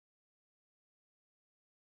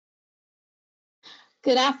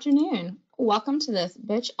Good afternoon. Welcome to this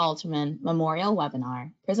Butch Alterman Memorial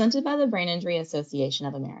Webinar presented by the Brain Injury Association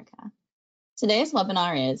of America. Today's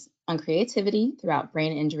webinar is on creativity throughout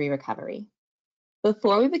brain injury recovery.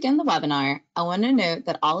 Before we begin the webinar, I want to note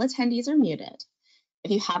that all attendees are muted. If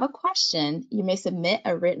you have a question, you may submit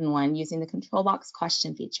a written one using the control box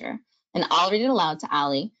question feature, and I'll read it aloud to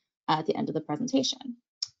Ali at the end of the presentation.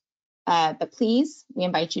 But please, we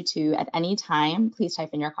invite you to, at any time, please type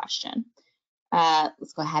in your question.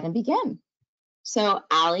 Let's go ahead and begin. So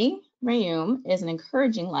Alison Rheaume is an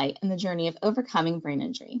encouraging light in the journey of overcoming brain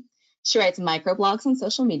injury. She writes microblogs on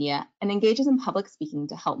social media and engages in public speaking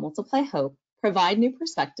to help multiply hope, provide new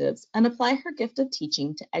perspectives, and apply her gift of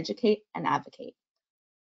teaching to educate and advocate.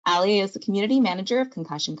 Ali is the community manager of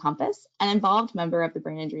Concussion Compass, an involved member of the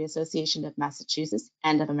Brain Injury Association of Massachusetts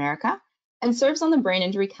and of America, and serves on the Brain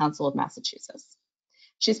Injury Council of Massachusetts.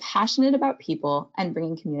 She's passionate about people and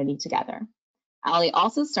bringing community together. Ali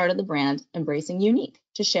also started the brand Embracing Unique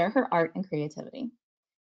to share her art and creativity,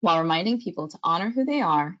 while reminding people to honor who they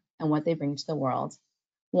are and what they bring to the world.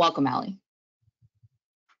 Welcome, Ali.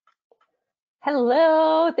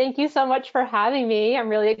 Hello, thank you so much for having me. I'm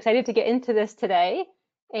really excited to get into this today.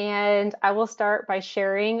 And I will start by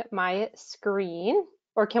sharing my screen,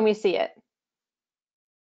 or can we see it?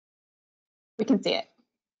 We can see it.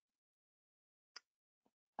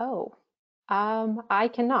 Oh, I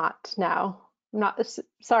cannot now. I'm not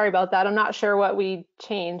sorry about that. I'm not sure what we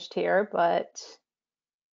changed here, but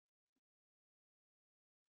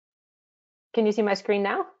can you see my screen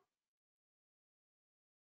now?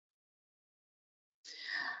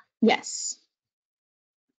 Yes.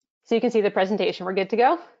 So you can see the presentation. We're good to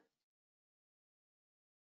go?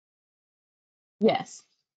 Yes.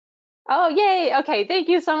 Oh, yay. Okay. Thank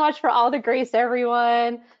you so much for all the grace,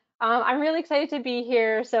 everyone. I'm really excited to be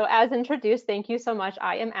here. So as introduced, thank you so much.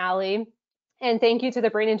 I am Ali. And thank you to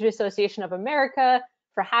the Brain Injury Association of America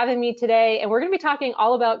for having me today. And we're going to be talking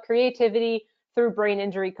all about creativity through brain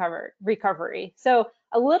injury recovery. So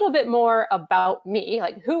a little bit more about me,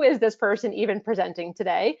 like who is this person even presenting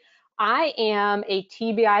today? I am a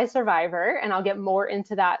TBI survivor, and I'll get more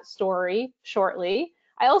into that story shortly.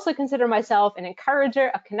 I also consider myself an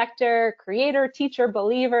encourager, a connector, creator, teacher,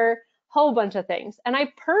 believer, whole bunch of things. And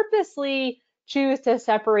I purposely choose to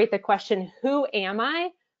separate the question, who am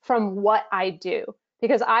I, from what I do?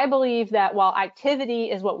 Because I believe that while activity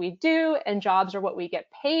is what we do and jobs are what we get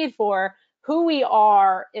paid for, who we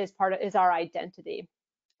are is our identity.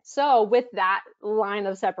 So with that line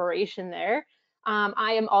of separation there,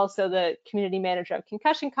 I am also the community manager of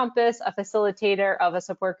Concussion Compass, a facilitator of a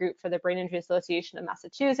support group for the Brain Injury Association of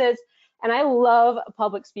Massachusetts, and I love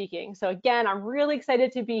public speaking. So again, I'm really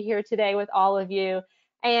excited to be here today with all of you.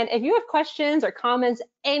 And if you have questions or comments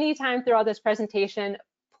anytime throughout this presentation,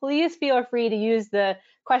 please feel free to use the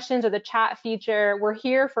questions or the chat feature. We're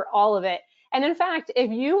here for all of it. And in fact, if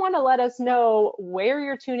you want to let us know where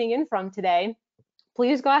you're tuning in from today,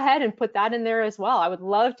 please go ahead and put that in there as well. I would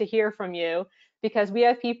love to hear from you because we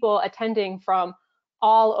have people attending from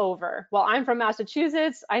all over. Well, I'm from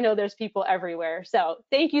Massachusetts. I know there's people everywhere. So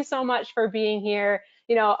thank you so much for being here.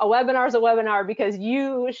 You know, a webinar is a webinar because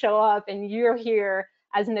you show up and you're here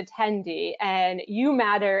as an attendee and you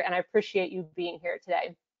matter, and I appreciate you being here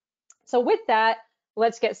today. So with that,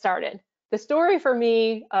 let's get started. The story for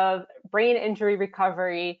me of brain injury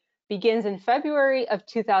recovery begins in February of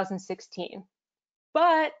 2016.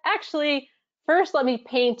 But actually, first let me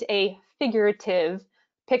paint a figurative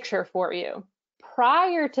picture for you.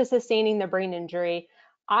 Prior to sustaining the brain injury,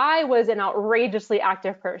 I was an outrageously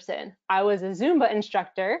active person. I was a Zumba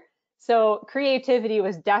instructor, so creativity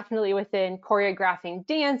was definitely within choreographing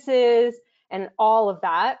dances and all of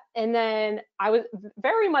that. And then I was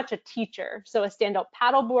very much a teacher, so a stand-up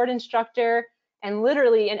paddleboard instructor and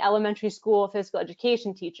literally an elementary school physical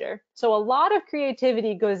education teacher. So a lot of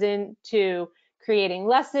creativity goes into creating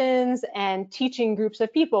lessons and teaching groups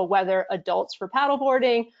of people, whether adults for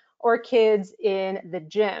paddleboarding or kids in the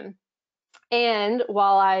gym. And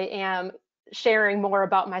while I am sharing more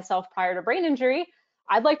about myself prior to brain injury,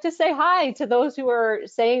 I'd like to say hi to those who are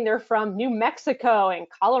saying they're from New Mexico and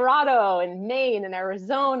Colorado and Maine and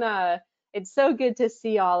Arizona. It's so good to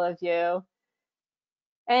see all of you.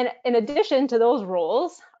 And in addition to those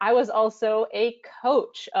roles, I was also a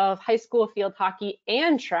coach of high school field hockey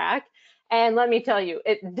and track. And let me tell you,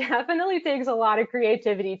 it definitely takes a lot of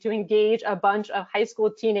creativity to engage a bunch of high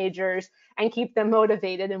school teenagers and keep them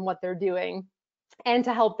motivated in what they're doing and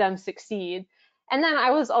to help them succeed. And then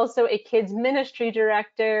I was also a kids ministry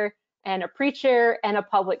director and a preacher and a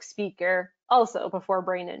public speaker, also before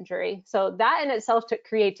brain injury. So that in itself took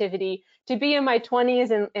creativity. To be in my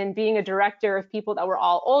 20s and being a director of people that were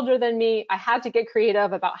all older than me, I had to get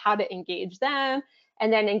creative about how to engage them,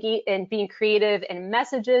 and then engage and being creative in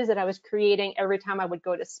messages that I was creating every time I would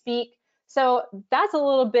go to speak. So that's a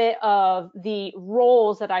little bit of the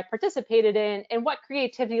roles that I participated in and what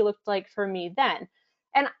creativity looked like for me then.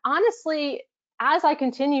 And honestly, as I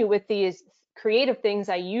continue with these creative things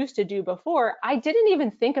I used to do before, I didn't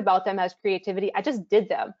even think about them as creativity. I just did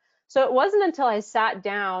them. So it wasn't until I sat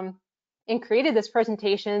down and created this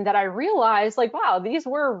presentation that I realized, like, wow, these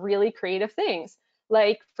were really creative things.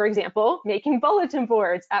 Like, for example, making bulletin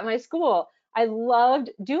boards at my school. I loved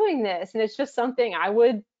doing this, and it's just something I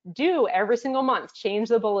would do every single month, change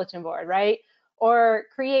the bulletin board, right? Or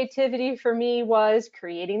creativity for me was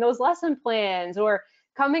creating those lesson plans or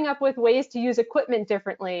coming up with ways to use equipment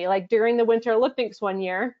differently. Like during the Winter Olympics one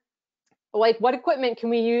year, like what equipment can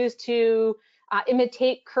we use to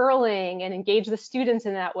imitate curling and engage the students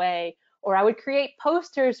in that way? Or I would create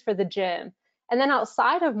posters for the gym. And then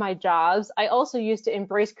outside of my jobs, I also used to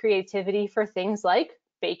embrace creativity for things like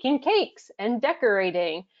baking cakes and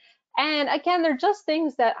decorating. And again, they're just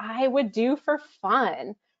things that I would do for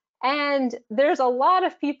fun. And there's a lot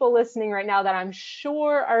of people listening right now that I'm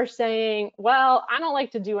sure are saying, well, I don't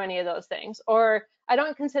like to do any of those things, or I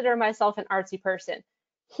don't consider myself an artsy person.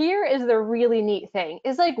 Here is the really neat thing,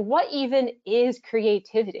 is like, what even is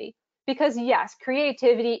creativity? Because yes,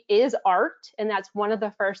 creativity is art, and that's one of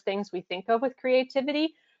the first things we think of with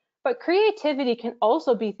creativity. But creativity can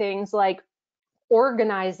also be things like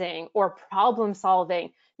organizing or problem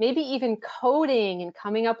solving, maybe even coding and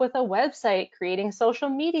coming up with a website, creating social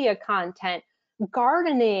media content,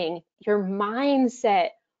 gardening, your mindset.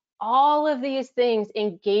 All of these things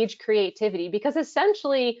engage creativity, because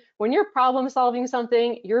essentially when you're problem solving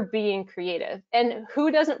something, you're being creative. And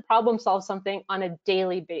who doesn't problem solve something on a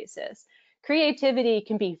daily basis? Creativity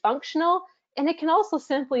can be functional, and it can also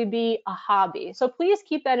simply be a hobby. So please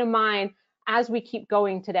keep that in mind as we keep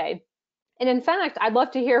going today. And in fact, I'd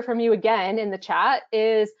love to hear from you again in the chat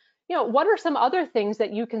is, what are some other things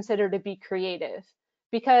that you consider to be creative?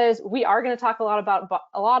 Because we are going to talk a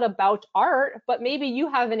lot about art, but maybe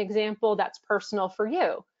you have an example that's personal for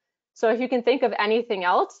you. So if you can think of anything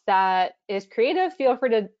else that is creative, feel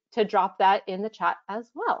free to drop that in the chat as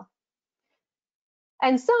well.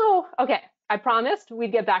 And so, okay, I promised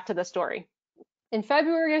we'd get back to the story. In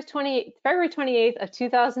February 28th of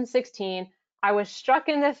 2016, I was struck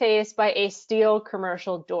in the face by a steel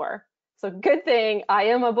commercial door. So good thing I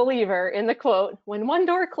am a believer in the quote, when one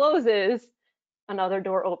door closes, another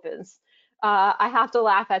door opens. I have to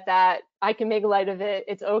laugh at that. I can make light of it.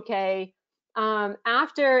 It's okay.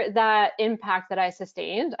 After that impact that I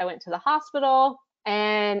sustained, I went to the hospital,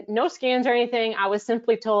 and no scans or anything. I was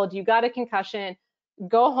simply told, you got a concussion,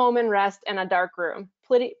 go home and rest in a dark room.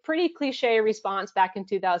 Pretty cliche response back in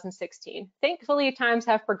 2016. Thankfully, times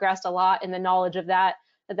have progressed a lot in the knowledge of that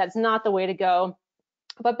that's not the way to go.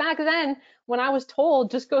 But back then, when I was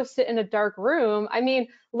told just go sit in a dark room, I mean,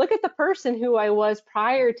 look at the person who I was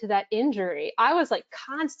prior to that injury. I was like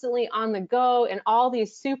constantly on the go in all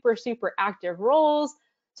these super active roles.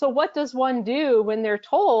 So what does one do when they're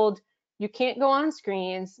told you can't go on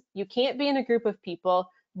screens, you can't be in a group of people,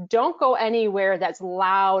 don't go anywhere that's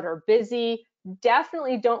loud or busy,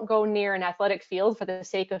 definitely don't go near an athletic field for the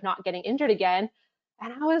sake of not getting injured again?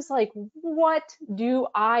 And I was like, what do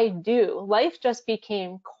I do? Life just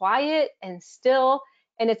became quiet and still.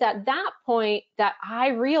 And it's at that point that I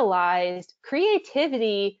realized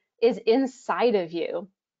creativity is inside of you.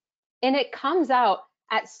 And it comes out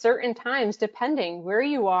at certain times, depending where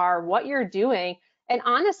you are, what you're doing. And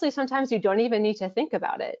honestly, sometimes you don't even need to think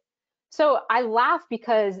about it. So I laugh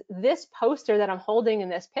because this poster that I'm holding in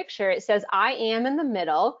this picture, it says, I am in the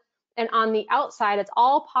middle. And on the outside, it's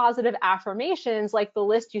all positive affirmations like the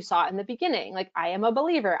list you saw in the beginning. Like, I am a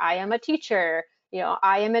believer, I am a teacher,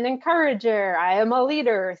 I am an encourager, I am a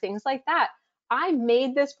leader, things like that. I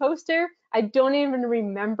made this poster. I don't even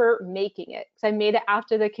remember making it because I made it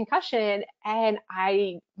after the concussion, and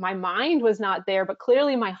my mind was not there, but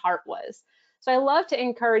clearly my heart was. So I love to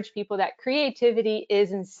encourage people that creativity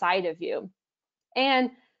is inside of you.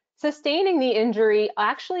 And sustaining the injury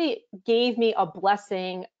actually gave me a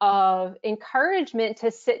blessing of encouragement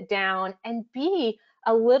to sit down and be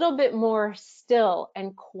a little bit more still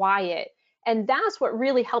and quiet. And that's what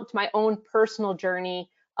really helped my own personal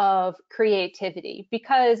journey of creativity,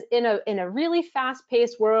 because in a really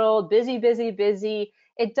fast-paced world, busy,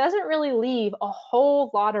 it doesn't really leave a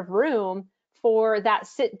whole lot of room for that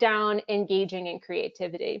sit down engaging in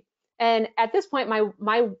creativity. And at this point,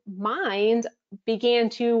 my mind began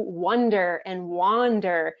to wonder and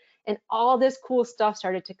wander, and all this cool stuff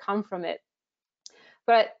started to come from it.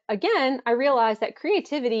 But again, I realized that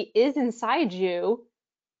creativity is inside you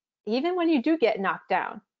even when you do get knocked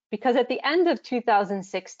down. Because at the end of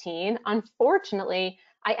 2016, unfortunately,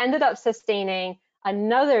 I ended up sustaining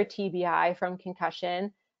another TBI from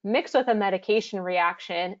concussion mixed with a medication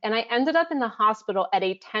reaction, and I ended up in the hospital at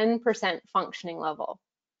a 10% functioning level.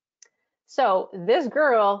 So this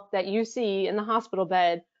girl that you see in the hospital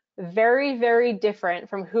bed, very, very different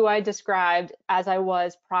from who I described as I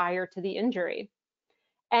was prior to the injury.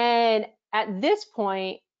 And at this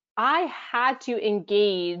point, I had to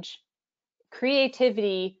engage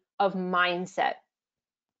creativity of mindset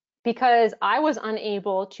because I was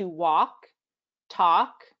unable to walk,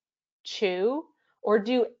 talk, chew, or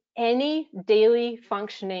do any daily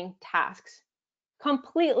functioning tasks.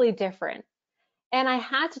 Completely different. And I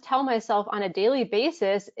had to tell myself on a daily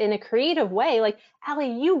basis in a creative way, like,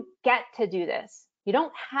 Allie, you get to do this. You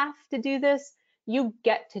don't have to do this. You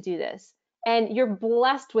get to do this. And you're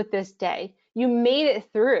blessed with this day. You made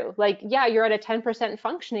it through. Like, yeah, you're at a 10%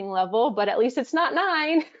 functioning level, but at least it's not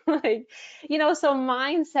 9. Like, so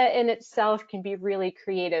mindset in itself can be really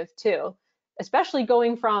creative too, especially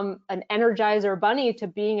going from an Energizer bunny to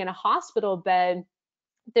being in a hospital bed.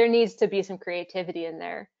 There needs to be some creativity in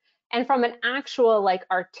there. And from an actual like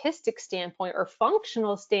artistic standpoint or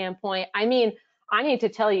functional standpoint, I mean, I need to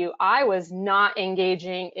tell you, I was not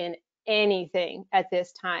engaging in anything at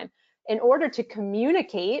this time. In order to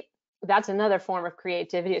communicate, that's another form of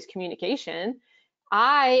creativity, is communication.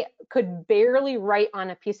 I could barely write on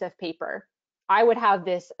a piece of paper. I would have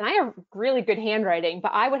this, and I have really good handwriting,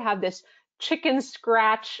 but I would have this chicken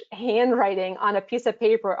scratch handwriting on a piece of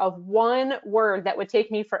paper of one word that would take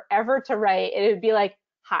me forever to write. It would be like,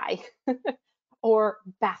 hi, or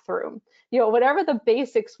bathroom, whatever the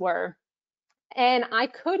basics were. And I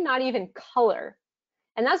could not even color.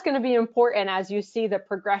 And that's going to be important as you see the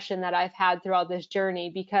progression that I've had throughout this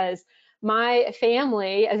journey, because my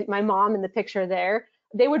family, my mom in the picture there,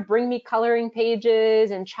 they would bring me coloring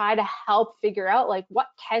pages and try to help figure out like, what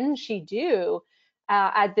can she do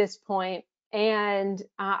at this point? And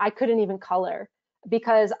I couldn't even color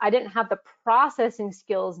because I didn't have the processing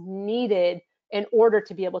skills needed in order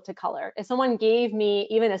to be able to color. If someone gave me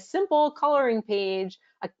even a simple coloring page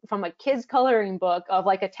from a kid's coloring book of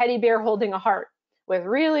like a teddy bear holding a heart with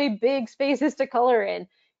really big spaces to color in,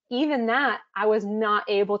 even that, I was not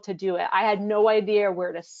able to do it. I had no idea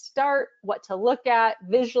where to start, what to look at.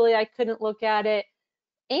 Visually, I couldn't look at it.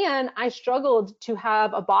 And I struggled to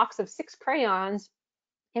have a box of 6 crayons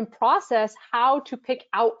and process how to pick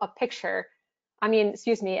out a picture.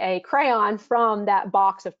 A crayon from that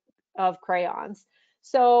box of crayons.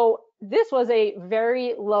 So this was a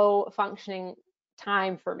very low functioning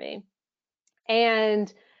time for me.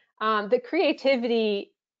 And the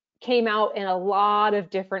creativity came out in a lot of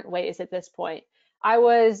different ways at this point. I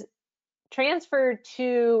was transferred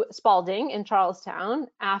to Spalding in Charlestown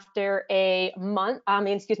after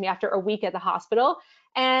after a week at the hospital.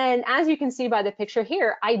 And as you can see by the picture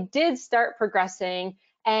here, I did start progressing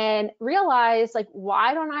and realize, like,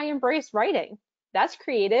 why don't I embrace writing? That's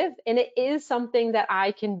creative, and it is something that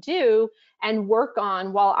I can do and work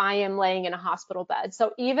on while I am laying in a hospital bed.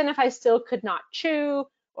 So even if I still could not chew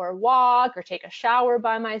or walk or take a shower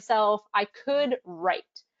by myself, I could write.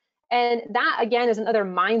 And that, again, is another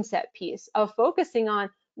mindset piece of focusing on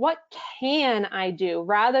what can I do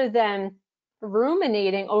rather than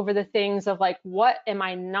ruminating over the things of like, what am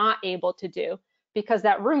I not able to do? Because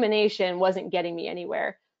that rumination wasn't getting me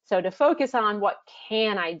anywhere. So to focus on what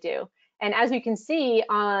can I do? And as you can see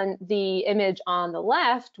on the image on the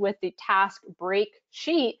left with the task break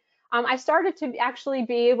sheet, I started to actually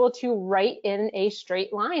be able to write in a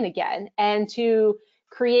straight line again and to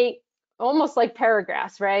create almost like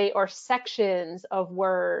paragraphs, right? Or sections of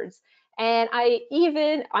words. And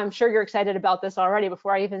I'm sure you're excited about this already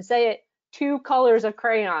before I even say it, 2 colors of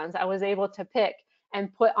crayons I was able to pick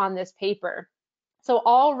and put on this paper. So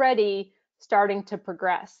already starting to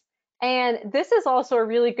progress. And this is also a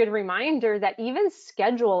really good reminder that even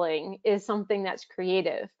scheduling is something that's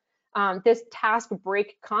creative. This task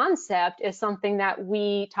break concept is something that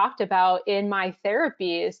we talked about in my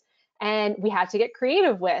therapies, and we had to get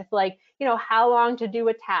creative with, like, how long to do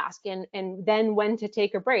a task, and then when to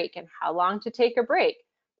take a break, and how long to take a break,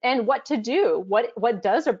 and what to do. What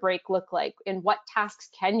does a break look like, and what tasks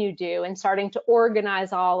can you do? And starting to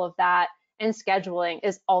organize all of that, and scheduling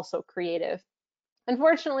is also creative.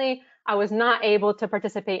 Unfortunately, I was not able to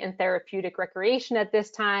participate in therapeutic recreation at this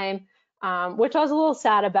time, which I was a little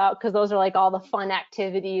sad about because those are like all the fun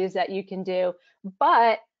activities that you can do.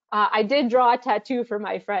 But I did draw a tattoo for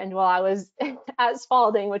my friend while I was at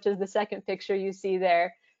Spalding, which is the second picture you see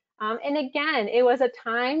there. And again, it was a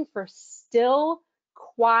time for still,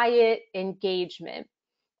 quiet engagement.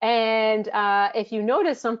 And if you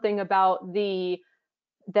notice something about the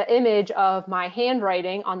image of my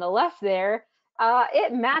handwriting on the left there,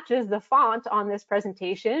 it matches the font on this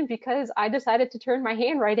presentation because I decided to turn my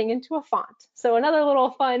handwriting into a font. So another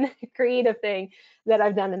little fun creative thing that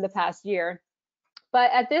I've done in the past year.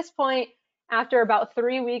 But at this point, after about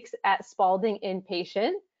 3 weeks at Spalding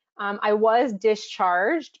inpatient, I was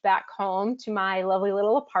discharged back home to my lovely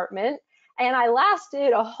little apartment, and I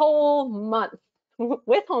lasted a whole month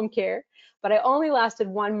with home care, but I only lasted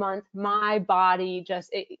 1 month. My body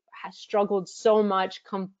it has struggled so much,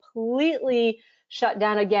 completely shut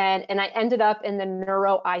down again, and I ended up in the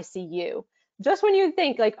neuro ICU. Just when you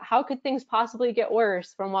think, like, how could things possibly get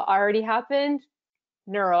worse from what already happened?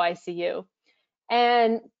 Neuro ICU.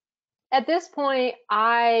 And at this point,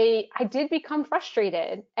 I did become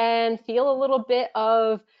frustrated and feel a little bit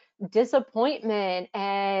of disappointment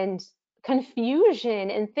and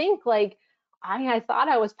confusion and think like, I thought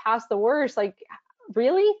I was past the worst. Like,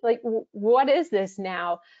 really? Like, what is this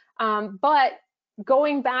now? But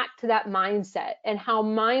going back to that mindset and how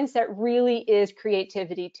mindset really is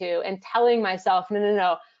creativity too, and telling myself, no, no,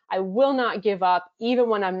 no, I will not give up even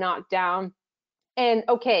when I'm knocked down. And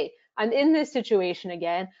okay, I'm in this situation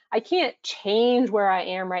again. I can't change where I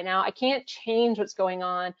am right now. I can't change what's going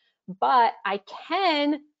on, but I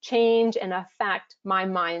can change and affect my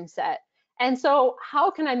mindset. And so, how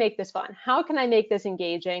can I make this fun? How can I make this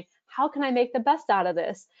engaging? How can I make the best out of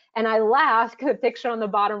this? And I laughed, the picture on the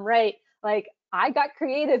bottom right, like I got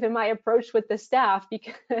creative in my approach with the staff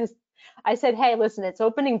because I said, hey, listen, it's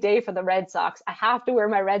opening day for the Red Sox. I have to wear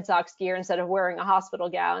my Red Sox gear instead of wearing a hospital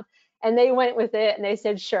gown. And they went with it and they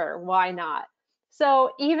said, sure, why not?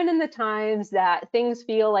 So even in the times that things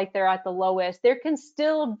feel like they're at the lowest, there can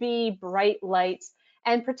still be bright lights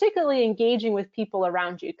and particularly engaging with people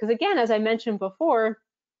around you. Because again, as I mentioned before,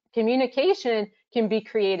 communication can be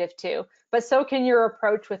creative too, but so can your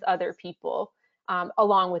approach with other people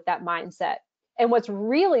along with that mindset. And what's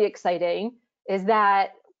really exciting is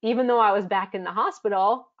that even though I was back in the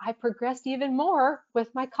hospital, I progressed even more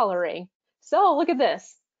with my coloring. So look at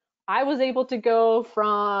this. I was able to go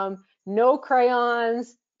from no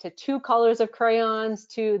crayons to 2 colors of crayons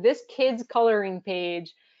to this kid's coloring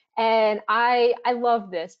page. And I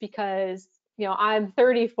love this because, you know, I'm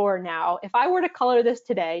 34 now. If I were to color this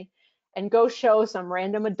today and go show some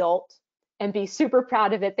random adult and be super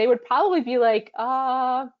proud of it, they would probably be like,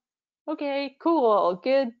 okay, cool,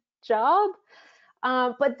 good job.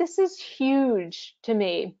 But this is huge to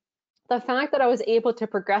me. The fact that I was able to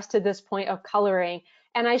progress to this point of coloring,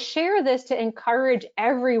 and I share this to encourage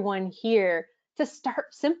everyone here to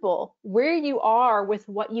start simple, where you are with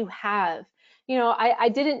what you have. You know, I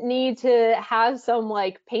didn't need to have some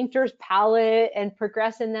like painter's palette and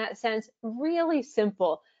progress in that sense. Really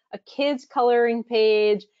simple, a kid's coloring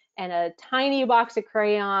page and a tiny box of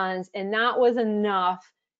crayons, and that was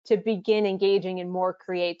enough to begin engaging in more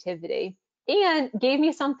creativity and gave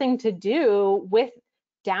me something to do with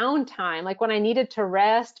downtime. Like when I needed to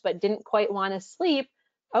rest but didn't quite want to sleep,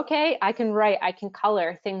 okay, I can write, I can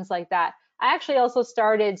color, things like that. I actually also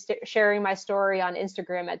started sharing my story on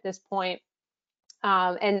Instagram at this point,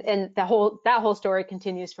 and that whole story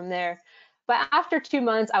continues from there. But after 2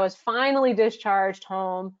 months, I was finally discharged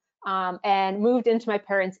home and moved into my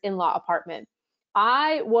parents' in-law apartment.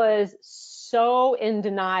 I was so in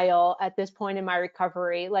denial at this point in my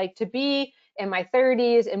recovery, like to be in my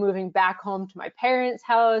 30s and moving back home to my parents'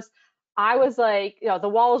 house. I was like, you know, the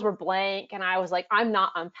walls were blank and I was like, I'm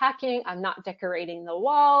not unpacking, I'm not decorating the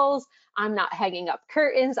walls, I'm not hanging up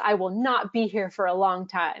curtains, I will not be here for a long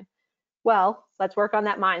time. Well, let's work on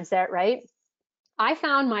that mindset, right? I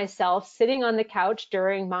found myself sitting on the couch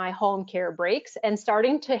during my home care breaks and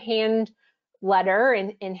starting to hand letter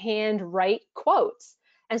and hand write quotes.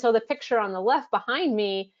 And so the picture on the left behind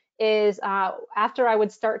me is after I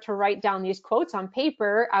would start to write down these quotes on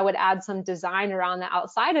paper, I would add some design around the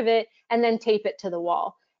outside of it and then tape it to the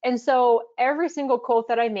wall. And so every single quote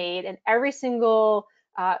that I made and every single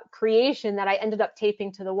creation that I ended up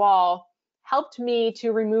taping to the wall helped me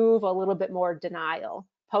to remove a little bit more denial.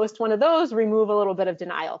 Post one of those, remove a little bit of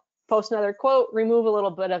denial. Post another quote, remove a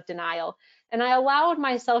little bit of denial. And I allowed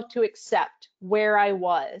myself to accept where I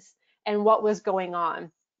was and what was going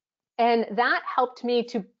on. And that helped me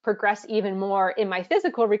to progress even more in my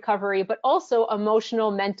physical recovery, but also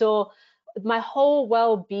emotional, mental, my whole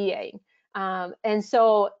well-being. And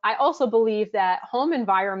so I also believe that home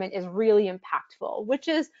environment is really impactful, which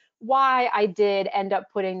is why I did end up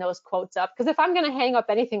putting those quotes up. Because if I'm going to hang up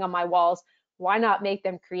anything on my walls, why not make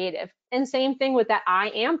them creative? And same thing with that I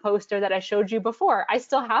am poster that I showed you before. I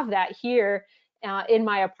still have that here in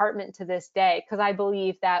my apartment to this day, because I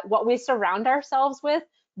believe that what we surround ourselves with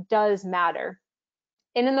does matter.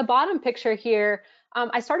 And in the bottom picture here,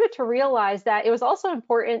 I started to realize that it was also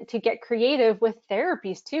important to get creative with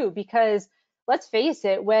therapies too, because let's face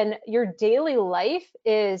it, when your daily life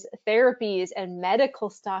is therapies and medical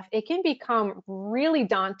stuff, it can become really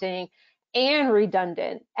daunting and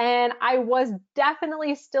redundant. And I was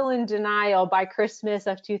definitely still in denial by Christmas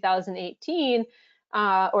of 2018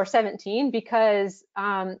 or 17, because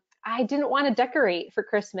I didn't want to decorate for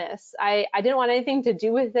Christmas. I didn't want anything to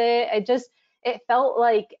do with it. It felt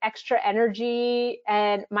like extra energy,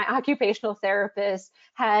 and my occupational therapist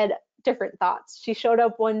had different thoughts. She showed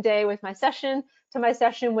up one day with my session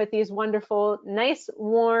with these wonderful, nice,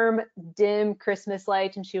 warm, dim Christmas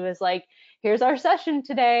lights, and she was like, here's our session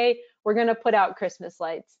today. We're going to put out Christmas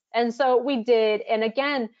lights. And so we did. And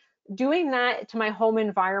again, doing that to my home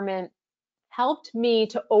environment helped me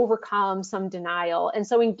to overcome some denial. And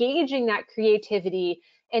so engaging that creativity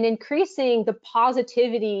and increasing the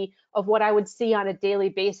positivity of what I would see on a daily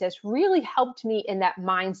basis really helped me in that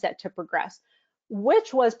mindset to progress,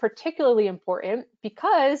 which was particularly important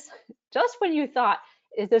because just when you thought,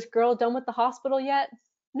 is this girl done with the hospital yet?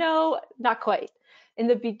 No, not quite. In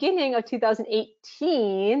the beginning of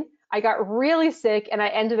 2018, I got really sick and I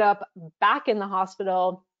ended up back in the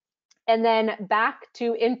hospital and then back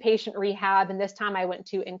to inpatient rehab. And this time I went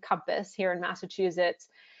to Encompass here in Massachusetts.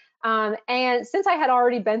 And since I had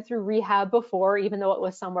already been through rehab before, even though it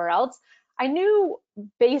was somewhere else, I knew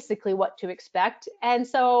basically what to expect. And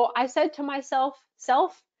so I said to myself,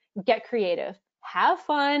 get creative, have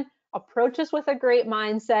fun, approach this with a great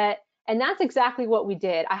mindset. And that's exactly what we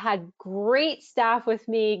did. I had great staff with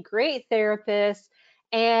me, great therapists,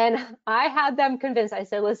 and I had them convinced. I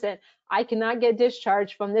said, listen, I cannot get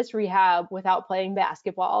discharged from this rehab without playing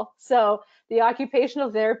basketball. So the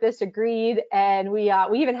occupational therapist agreed, and we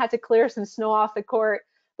even had to clear some snow off the court.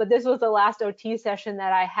 But this was the last OT session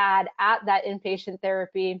that I had at that inpatient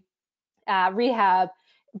therapy rehab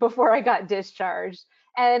before I got discharged.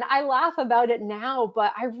 And I laugh about it now,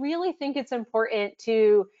 but I really think it's important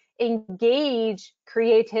to engage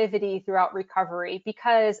creativity throughout recovery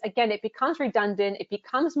because, again, it becomes redundant, it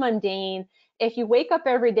becomes mundane. If you wake up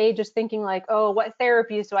every day just thinking like, oh, what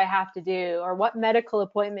therapies do I have to do? Or what medical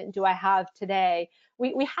appointment do I have today?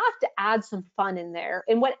 We have to add some fun in there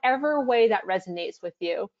in whatever way that resonates with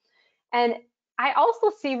you. And I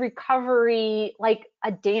also see recovery like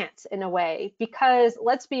a dance in a way, because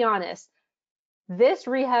let's be honest, this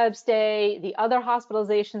rehab stay, the other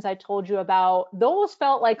hospitalizations I told you about, those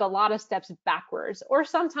felt like a lot of steps backwards or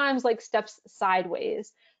sometimes like steps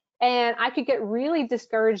sideways. And I could get really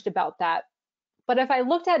discouraged about that. But if I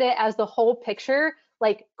looked at it as the whole picture,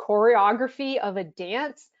 like choreography of a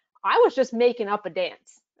dance, I was just making up a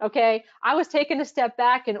dance. Okay, I was taking a step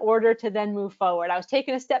back in order to then move forward. I was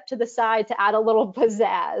taking a step to the side to add a little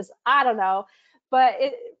pizzazz. I don't know, but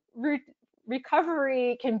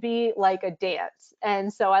recovery can be like a dance.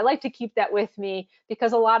 And so I like to keep that with me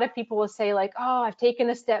because a lot of people will say like, oh, I've taken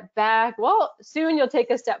a step back. Well, soon you'll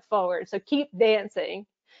take a step forward. So keep dancing.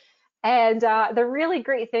 And the really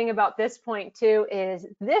great thing about this point too is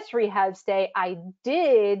this rehab stay, I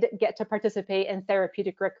did get to participate in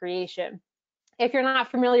therapeutic recreation. If you're not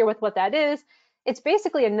familiar with what that is, it's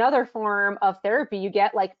basically another form of therapy you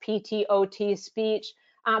get like PT, OT, speech,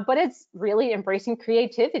 but it's really embracing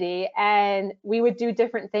creativity. And we would do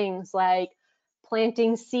different things like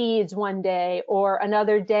planting seeds one day, or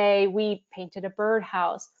another day we painted a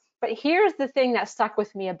birdhouse. But here's the thing that stuck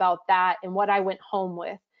with me about that and what I went home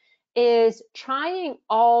with is trying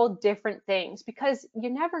all different things, because you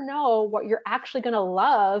never know what you're actually going to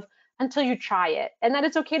love until you try it, and that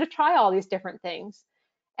it's okay to try all these different things.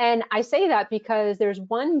 And I say that because there's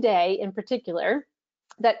one day in particular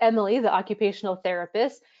that Emily, the occupational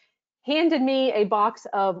therapist, handed me a box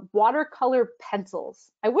of watercolor pencils.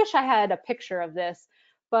 I wish I had a picture of this,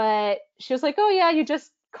 but she was like, oh yeah, you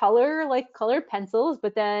just color like colored pencils,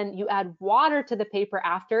 but then you add water to the paper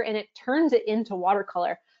after and it turns it into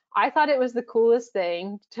watercolor. I thought it was the coolest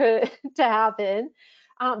thing to happen.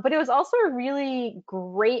 But it was also a really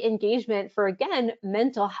great engagement for, again,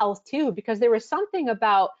 mental health too, because there was something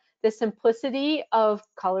about the simplicity of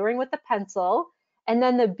coloring with a pencil and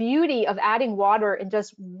then the beauty of adding water and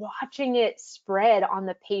just watching it spread on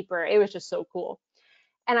the paper. It was just so cool.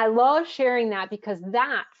 And I love sharing that because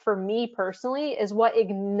that, for me personally, is what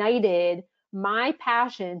ignited my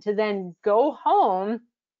passion to then go home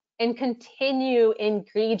and continue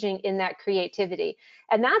engaging in that creativity.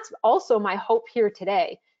 And that's also my hope here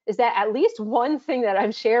today, is that at least one thing that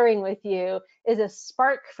I'm sharing with you is a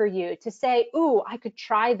spark for you to say, ooh, I could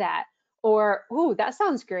try that. Or, ooh, that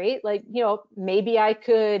sounds great. Like, maybe I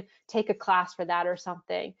could take a class for that or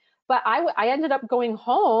something. But I ended up going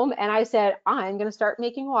home and I said, I'm going to start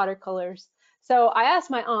making watercolors. So I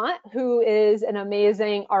asked my aunt, who is an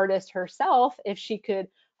amazing artist herself, if she could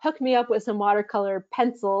hook me up with some watercolor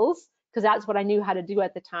pencils, because that's what I knew how to do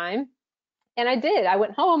at the time. And I did. I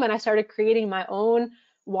went home and I started creating my own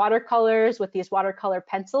watercolors with these watercolor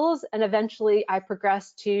pencils. And eventually I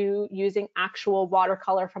progressed to using actual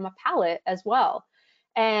watercolor from a palette as well,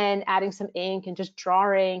 and adding some ink and just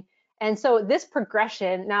drawing. And so this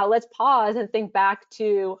progression, now let's pause and think back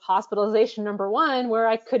to hospitalization number 1, where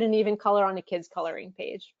I couldn't even color on a kid's coloring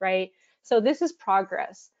page, right? So this is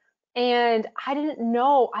progress. And I didn't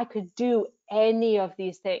know I could do any of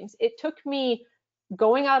these things. It took me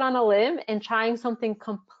going out on a limb and trying something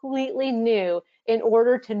completely new in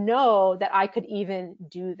order to know that I could even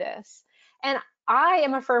do this. And I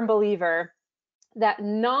am a firm believer that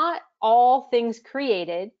not all things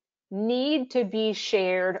created need to be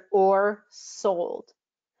shared or sold.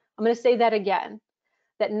 I'm going to say that again,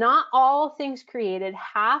 that not all things created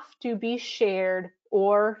have to be shared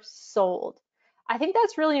or sold. I think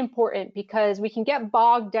that's really important because we can get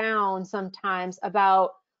bogged down sometimes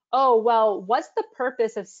about, oh, well, what's the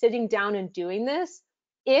purpose of sitting down and doing this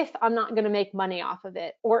if I'm not going to make money off of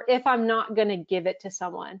it, or if I'm not going to give it to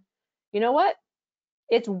someone? You know what?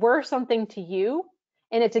 It's worth something to you,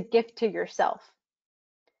 and it's a gift to yourself.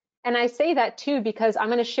 And I say that too because I'm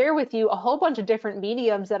going to share with you a whole bunch of different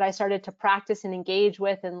mediums that I started to practice and engage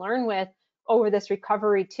with and learn with over this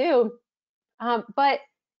recovery too. But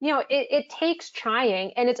it takes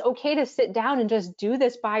trying, and it's okay to sit down and just do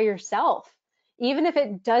this by yourself, even if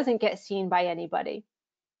it doesn't get seen by anybody.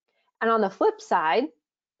 And on the flip side,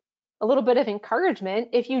 a little bit of encouragement,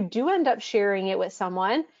 if you do end up sharing it with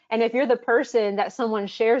someone, and if you're the person that someone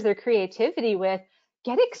shares their creativity with,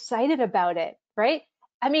 get excited about it, right?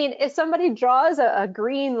 I mean, if somebody draws a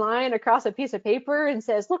green line across a piece of paper and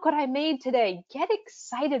says, look what I made today, get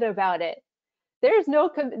excited about it. There's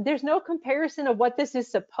no comparison of what this is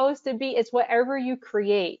supposed to be. It's whatever you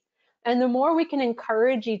create. And the more we can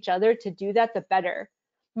encourage each other to do that, the better.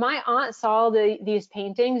 My aunt saw these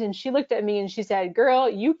paintings and she looked at me and she said, girl,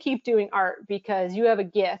 you keep doing art because you have a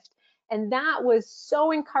gift. And that was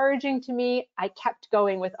so encouraging to me. I kept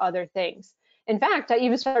going with other things. In fact, I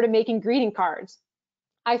even started making greeting cards.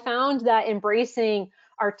 I found that embracing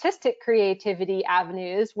artistic creativity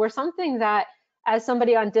avenues were something that, as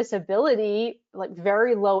somebody on disability, like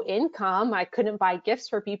very low income, I couldn't buy gifts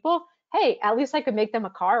for people. Hey, at least I could make them a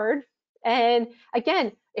card. And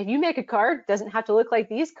again, if you make a card, it doesn't have to look like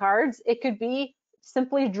these cards. It could be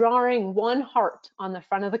simply drawing one heart on the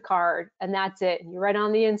front of the card, and that's it. You write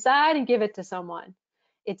on the inside and give it to someone.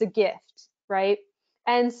 It's a gift, right?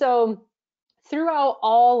 And so throughout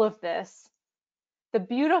all of this, the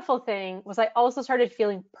beautiful thing was I also started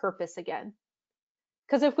feeling purpose again.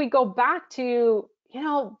 Because if we go back to,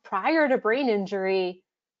 prior to brain injury,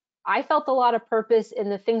 I felt a lot of purpose in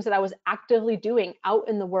the things that I was actively doing out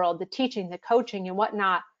in the world, the teaching, the coaching, and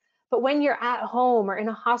whatnot. But when you're at home or in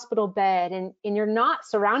a hospital bed and you're not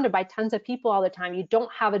surrounded by tons of people all the time, you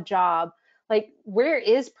don't have a job, like, where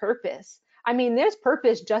is purpose? I mean, there's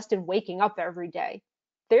purpose just in waking up every day.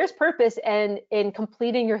 There's purpose in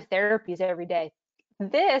completing your therapies every day.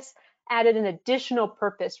 This added an additional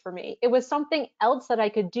purpose for me. It was something else that I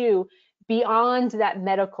could do beyond that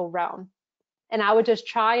medical realm. And I would just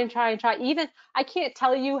try and try and try. Even, I can't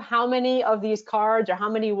tell you how many of these cards or how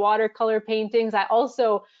many watercolor paintings I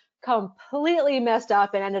also completely messed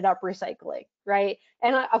up and ended up recycling, right?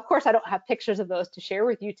 And of course, I don't have pictures of those to share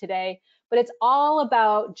with you today, but it's all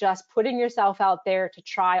about just putting yourself out there to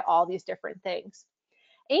try all these different things.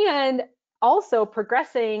 And also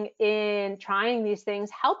progressing in trying these things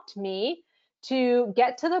helped me to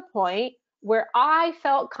get to the point where I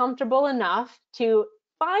felt comfortable enough to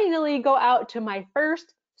finally go out to my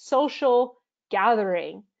first social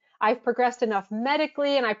gathering. I've progressed enough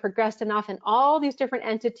medically and I progressed enough in all these different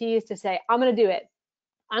entities to say, I'm going to do it.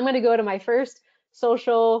 I'm going to go to my first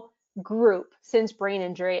social group since brain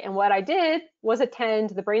injury. And what I did was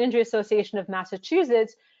attend the Brain Injury Association of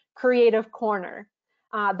Massachusetts Creative Corner.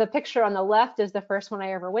 The picture on the left is the first one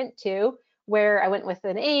I ever went to, where I went with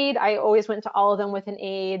an aide. I always went to all of them with an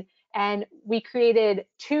aide. And we created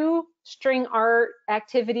 2 string art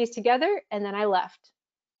activities together, and then I left.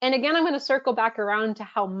 And again, I'm going to circle back around to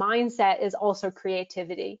how mindset is also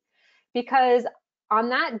creativity, because on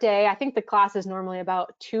that day, I think the class is normally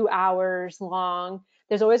about 2 hours long.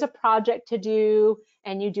 There's always a project to do,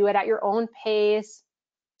 and you do it at your own pace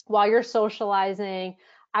while you're socializing.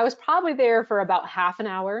 I was probably there for about half an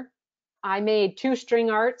hour. I made 2 string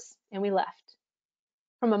arts and we left.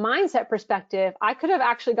 From a mindset perspective, I could have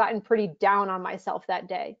actually gotten pretty down on myself that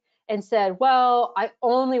day and said, well, I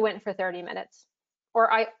only went for 30 minutes,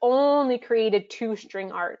 or I only created 2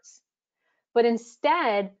 string arts. But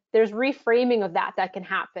instead, there's reframing of that can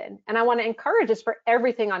happen. And I want to encourage this for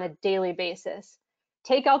everything on a daily basis.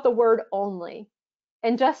 Take out the word only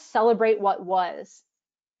and just celebrate what was.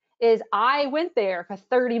 Is I went there for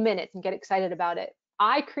 30 minutes and get excited about it.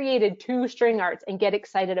 I created 2 string arts and get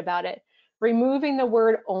excited about it. Removing the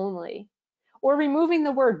word only, or removing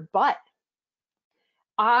the word but.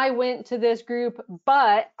 I went to this group,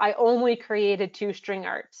 but I only created 2 string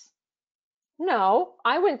arts. No,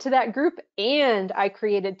 I went to that group and I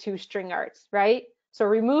created 2 string arts, right? So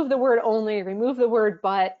remove the word only, remove the word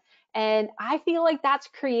but, and I feel like that's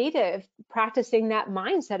creative, practicing that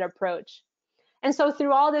mindset approach. And so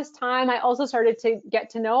through all this time, I also started to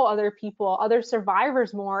get to know other people, other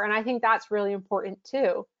survivors more, and I think that's really important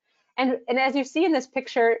too. And as you see in this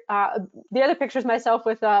picture, the other picture is myself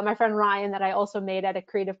with my friend Ryan that I also made at a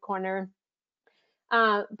Creative Corner.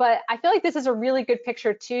 But I feel like this is a really good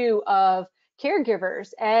picture too of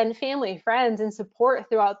caregivers and family, friends, and support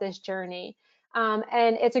throughout this journey.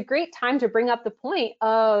 And it's a great time to bring up the point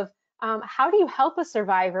of how do you help a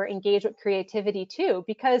survivor engage with creativity too?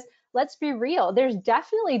 Because let's be real, there's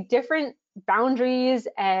definitely different boundaries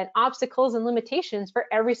and obstacles and limitations for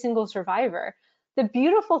every single survivor. The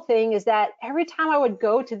beautiful thing is that every time I would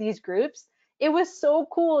go to these groups, it was so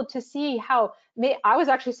cool to see how I was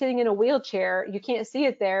actually sitting in a wheelchair. You can't see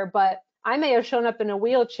it there, but I may have shown up in a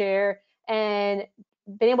wheelchair and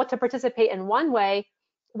been able to participate in one way,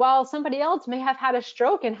 while somebody else may have had a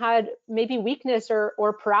stroke and had maybe weakness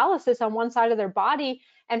or paralysis on one side of their body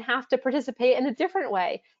and have to participate in a different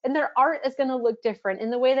way. And their art is going to look different,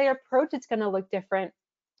 and the way they approach it's going to look different.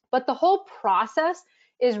 But the whole process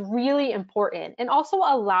is really important, and also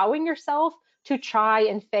allowing yourself to try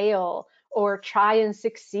and fail or try and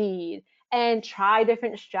succeed and try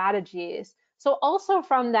different strategies. So also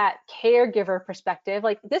from that caregiver perspective,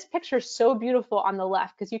 like this picture is so beautiful on the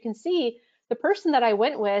left, because you can see the person that I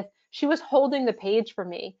went with, she was holding the page for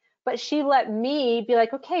me, but she let me be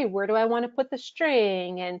like, okay, where do I want to put the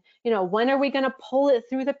string? And, when are we going to pull it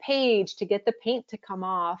through the page to get the paint to come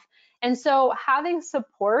off? And so having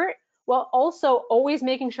support, while also always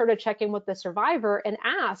making sure to check in with the survivor and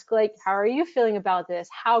ask, like, how are you feeling about this?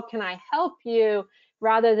 How can I help you?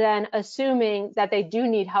 Rather than assuming that they do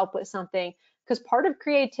need help with something. Because part of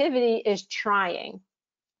creativity is trying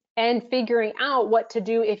and figuring out what to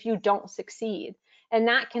do if you don't succeed. And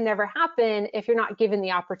that can never happen if you're not given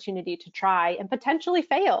the opportunity to try and potentially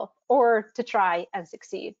fail, or to try and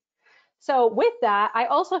succeed. So with that, I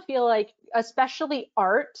also feel like especially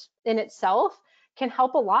art in itself can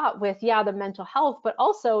help a lot with, the mental health, but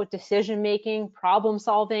also decision making, problem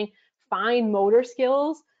solving, fine motor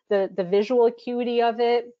skills, the visual acuity of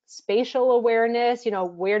it, spatial awareness,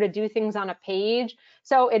 where to do things on a page.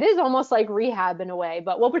 So it is almost like rehab in a way,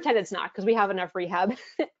 but we'll pretend it's not, because we have enough rehab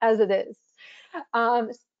as it is.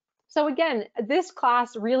 So again, this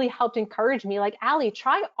class really helped encourage me, like, Allie,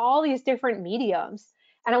 try all these different mediums.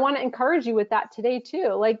 And I want to encourage you with that today too.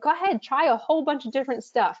 Like, go ahead, try a whole bunch of different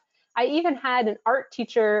stuff. I even had an art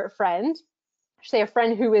teacher friend, say a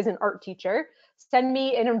friend who is an art teacher, send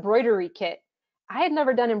me an embroidery kit. I had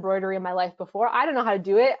never done embroidery in my life before. I don't know how to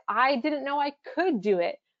do it. I didn't know I could do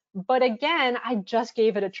it. But again, I just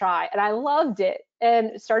gave it a try and I loved it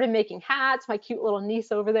and started making hats, my cute little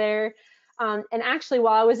niece over there. And actually,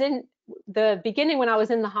 while I was in the beginning, when I was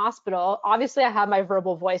in the hospital, obviously I had my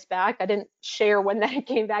verbal voice back. I didn't share when that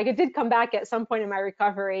came back. It did come back at some point in my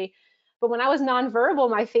recovery. But when I was nonverbal,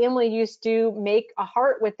 my family used to make a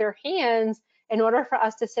heart with their hands in order for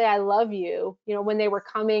us to say, I love you, when they were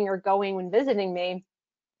coming or going when visiting me.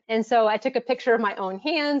 And so I took a picture of my own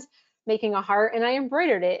hands, making a heart, and I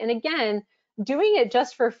embroidered it. And again, doing it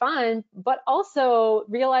just for fun, but also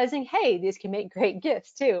realizing, hey, these can make great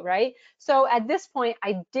gifts too, right? So at this point,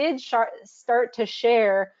 I did start to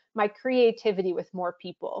share my creativity with more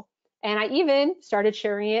people. And I even started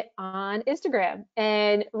sharing it on Instagram.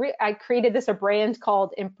 And I created a brand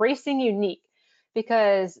called Embracing Unique.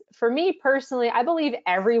 Because for me personally, I believe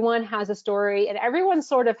everyone has a story, and everyone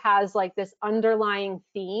sort of has like this underlying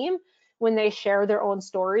theme when they share their own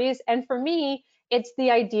stories. And for me, it's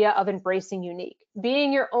the idea of embracing unique,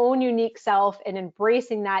 being your own unique self and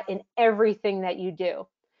embracing that in everything that you do.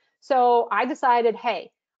 So I decided,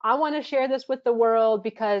 hey, I want to share this with the world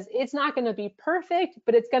because it's not going to be perfect,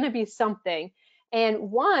 but it's going to be something.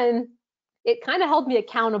 And one, it kind of held me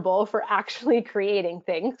accountable for actually creating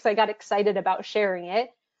things because I got excited about sharing it.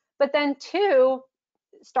 But then two,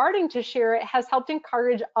 starting to share it has helped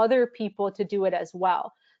encourage other people to do it as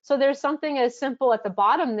well. So there's something as simple at the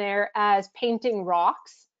bottom there as painting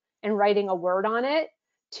rocks and writing a word on it,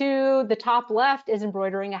 to the top left is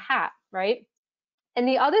embroidering a hat, right? And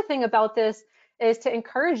the other thing about this is to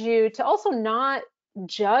encourage you to also not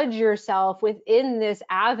judge yourself within this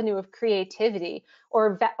avenue of creativity,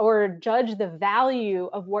 or judge the value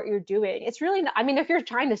of what you're doing. It's really not, I mean, if you're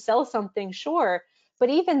trying to sell something, sure, but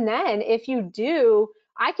even then, if you do,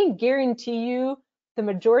 I can guarantee you the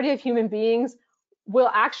majority of human beings will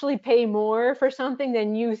actually pay more for something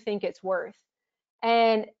than you think it's worth.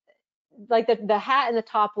 And like the hat in the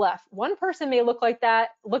top left, one person may look at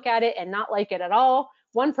it and not like it at all.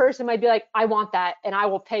 One person might be like, I want that and I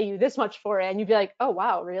will pay you this much for it. And you'd be like, oh,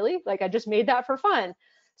 wow, really? Like, I just made that for fun.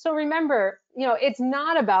 So remember, it's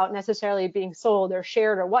not about necessarily being sold or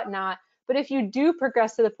shared or whatnot. But if you do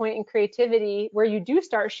progress to the point in creativity where you do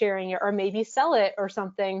start sharing it or maybe sell it or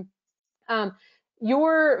something, the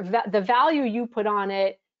value you put on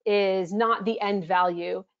it is not the end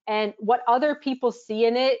value. And what other people see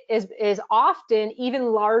in it is often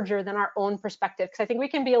even larger than our own perspective, because I think we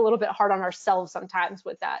can be a little bit hard on ourselves sometimes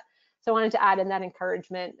with that. So I wanted to add in that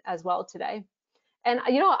encouragement as well today. And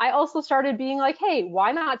I also started being like, hey,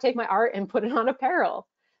 why not take my art and put it on apparel?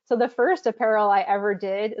 So the first apparel I ever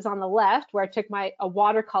did is on the left, where I took a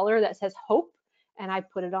watercolor that says hope and I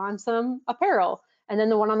put it on some apparel. And then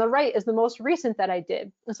the one on the right is the most recent that I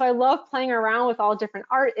did. And so I love playing around with all different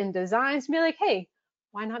art and designs and be like, hey,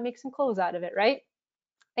 why not make some clothes out of it, right?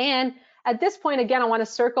 And at this point, again, I want to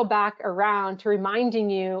circle back around to reminding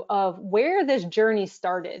you of where this journey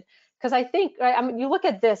started. Because I think, you look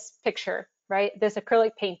at this picture, right? This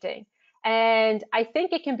acrylic painting. And I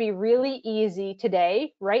think it can be really easy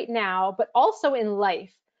today, right now, but also in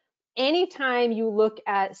life. Anytime you look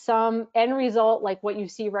at some end result like what you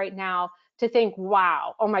see right now, to think,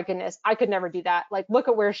 wow, oh my goodness, I could never do that. Like, look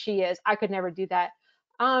at where she is. I could never do that.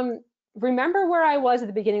 Remember where I was at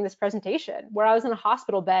the beginning of this presentation, where I was in a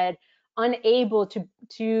hospital bed, unable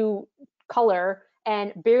to color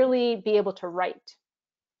and barely be able to write,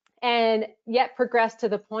 and yet progress to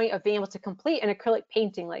the point of being able to complete an acrylic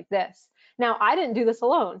painting like this. Now, I didn't do this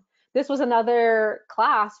alone. This was another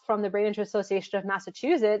class from the Brain Injury Association of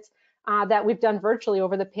Massachusetts that we've done virtually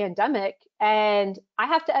over the pandemic. And I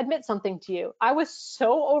have to admit something to you. I was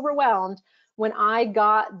so overwhelmed when I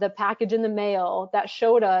got the package in the mail that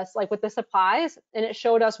showed us, like, with the supplies, and it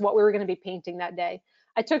showed us what we were going to be painting that day.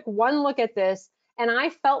 I took one look at this and I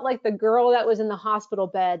felt like the girl that was in the hospital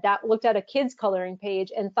bed that looked at a kid's coloring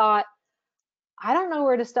page and thought, I don't know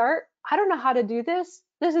where to start. I don't know how to do this.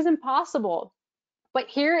 This is impossible. But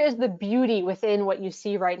here is the beauty within what you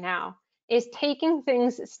see right now, is taking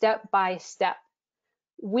things step by step.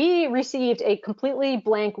 We received a completely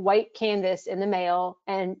blank white canvas in the mail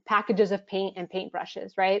and packages of paint and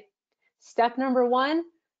paintbrushes, right? Step number one,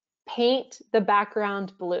 paint the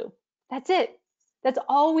background blue. That's it. That's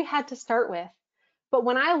all we had to start with. But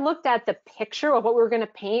when I looked at the picture of what we were going to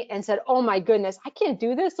paint and said, oh my goodness, I can't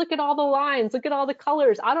do this. Look at all the lines. Look at all the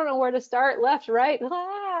colors. I don't know where to start, left, right.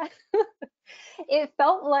 Ah. It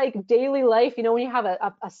felt like daily life, when you have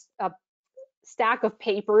a stack of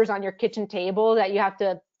papers on your kitchen table that you have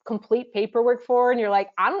to complete paperwork for, and you're like,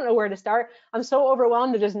 I don't know where to start. I'm so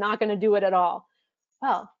overwhelmed, I'm just not going to do it at all.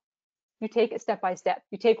 Well, you take it step by step.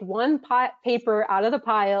 You take one paper out of the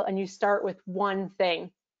pile and you start with one thing.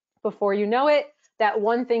 Before you know it, that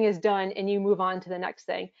one thing is done and you move on to the next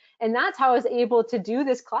thing. And that's how I was able to do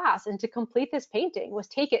this class and to complete this painting, was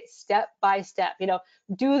take it step by step,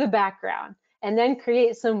 do the background and then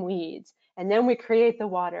create some weeds. And then we create the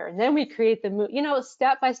water and then we create the moon,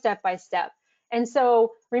 step by step by step. And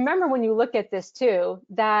so remember, when you look at this too,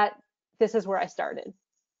 that this is where I started.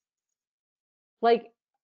 Like,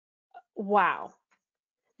 wow,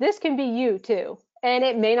 this can be you too. And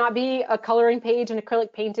it may not be a coloring page, an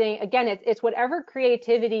acrylic painting. Again, it's whatever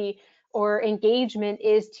creativity or engagement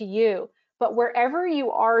is to you. But wherever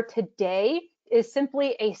you are today is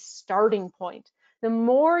simply a starting point. The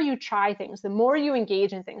more you try things, the more you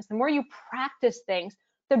engage in things, the more you practice things,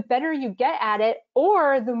 the better you get at it,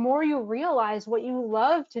 or the more you realize what you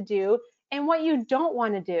love to do and what you don't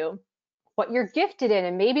want to do, what you're gifted in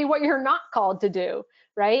and maybe what you're not called to do,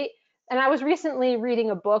 right? And I was recently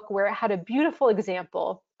reading a book where it had a beautiful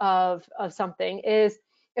example of something. Is,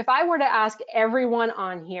 if I were to ask everyone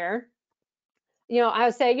on here, I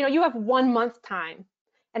would say, you have 1 month time.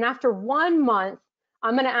 And after 1 month,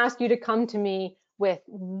 I'm going to ask you to come to me with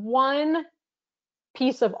one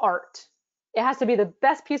piece of art. It has to be the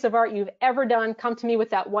best piece of art you've ever done. Come to me with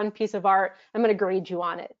that one piece of art. I'm going to grade you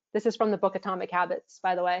on it. This is from the book Atomic Habits,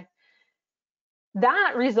 by the way.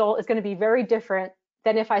 That result is going to be very different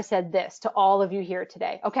than if I said this to all of you here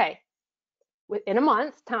today. Okay, within a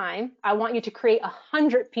month's time, I want you to create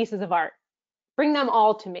 100 pieces of art. Bring them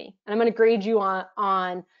all to me, and I'm going to grade you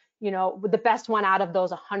on the best one out of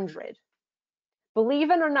those 100.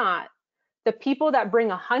 Believe it or not, the people that bring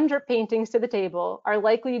 100 paintings to the table are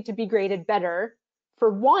likely to be graded better for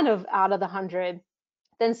one out of the 100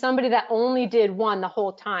 than somebody that only did one the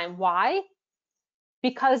whole time. Why?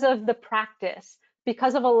 Because of the practice,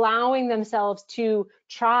 because of allowing themselves to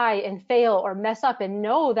try and fail or mess up and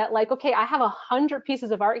know that, like, okay, I have 100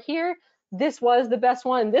 pieces of art here. This was the best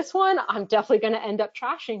one. This one, I'm definitely going to end up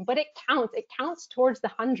trashing, but it counts. It counts towards the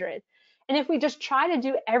 100. And if we just try to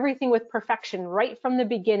do everything with perfection right from the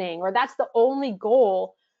beginning, or that's the only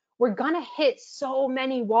goal, we're going to hit so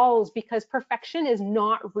many walls because perfection is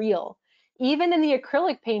not real. Even in the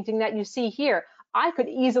acrylic painting that you see here, I could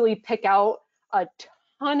easily pick out a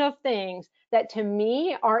ton of things that to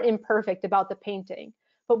me are imperfect about the painting.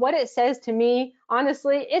 But what it says to me,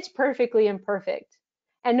 honestly, it's perfectly imperfect.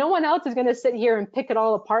 And no one else is going to sit here and pick it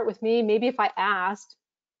all apart with me, maybe if I asked.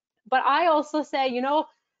 But I also say,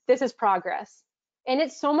 this is progress. And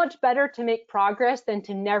it's so much better to make progress than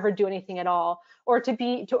to never do anything at all, or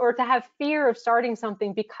to have fear of starting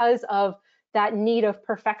something because of that need of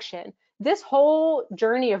perfection. This whole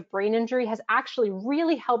journey of brain injury has actually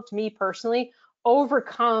really helped me personally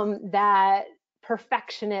overcome that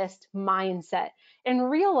perfectionist mindset and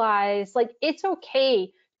realize, like, it's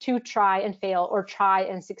okay to try and fail or try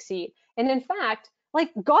and succeed. And in fact,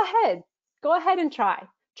 like, go ahead and try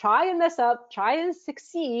and mess up, try and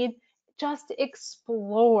succeed, just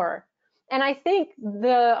explore. And I think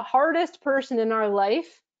the hardest person in our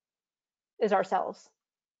life is ourselves.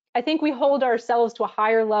 I think we hold ourselves to a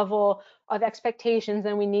higher level of expectations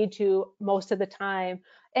than we need to most of the time.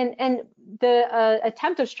 And the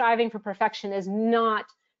attempt of striving for perfection is not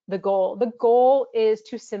the goal. The goal is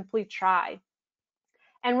to simply try.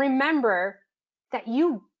 And remember that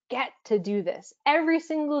you get to do this every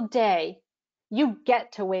single day. You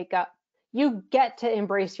get to wake up. You get to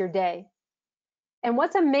embrace your day. And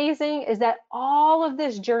what's amazing is that all of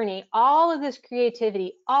this journey, all of this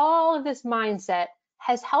creativity, all of this mindset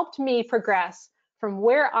has helped me progress from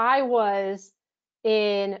where I was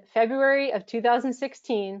in February of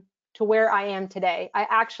 2016 to where I am today. I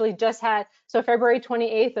actually just had, so February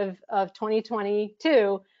 28th of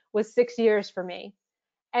 2022 was 6 years for me.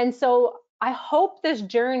 And so I hope this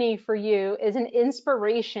journey for you is an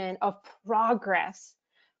inspiration of progress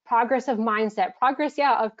of mindset, progress,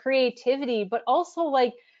 of creativity, but also,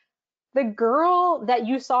 like, the girl that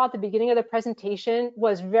you saw at the beginning of the presentation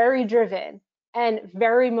was very driven and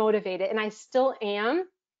very motivated, and I still am.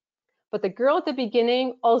 But the girl at the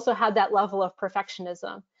beginning also had that level of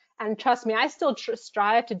perfectionism. And trust me, I still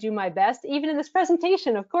strive to do my best, even in this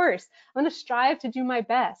presentation, of course. I'm going to strive to do my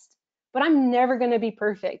best, but I'm never going to be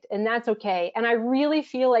perfect, and that's okay. And I really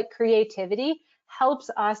feel like creativity helps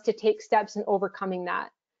us to take steps in overcoming that,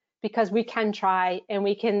 because we can try and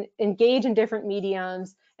we can engage in different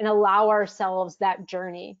mediums and allow ourselves that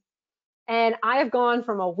journey. And I have gone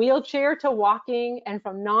from a wheelchair to walking and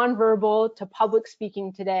from nonverbal to public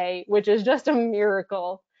speaking today, which is just a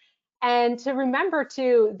miracle. And to remember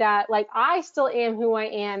too that, like, I still am who I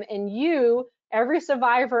am, and you, every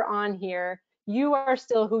survivor on here, you are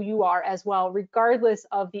still who you are as well, regardless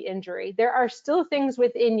of the injury. There are still things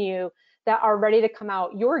within you that are ready to come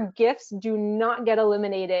out. Your gifts do not get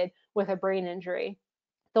eliminated with a brain injury.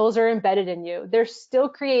 Those are embedded in you. There's still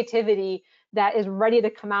creativity that is ready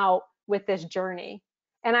to come out with this journey.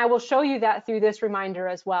 And I will show you that through this reminder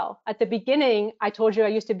as well. At the beginning, I told you I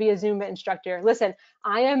used to be a Zumba instructor. Listen,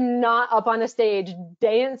 I am not up on a stage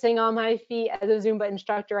dancing on my feet as a Zumba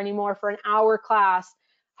instructor anymore for an hour class.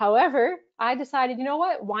 However, I decided, you know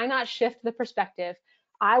what? Why not shift the perspective?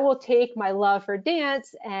 I will take my love for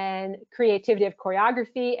dance and creativity of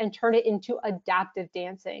choreography and turn it into adaptive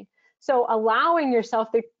dancing. So allowing yourself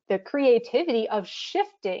the creativity of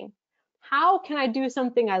shifting. How can I do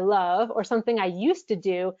something I love or something I used to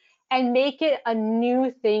do and make it a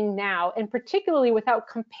new thing now, and particularly without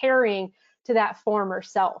comparing to that former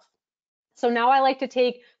self? So now I like to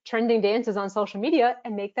take trending dances on social media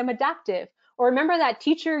and make them adaptive. Or remember that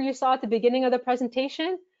teacher you saw at the beginning of the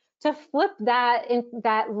presentation? To flip that in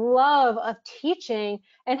that love of teaching,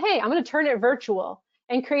 and hey, I'm going to turn it virtual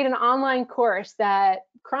and create an online course that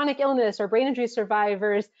chronic illness or brain injury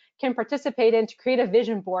survivors can participate in to create a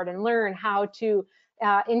vision board and learn how to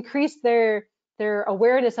increase their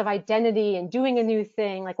awareness of identity and doing a new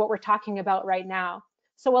thing, like what we're talking about right now.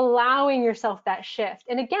 So allowing yourself that shift.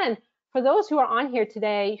 And again, for those who are on here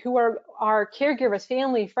today, who are caregivers,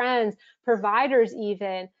 family, friends, providers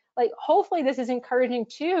even, like hopefully this is encouraging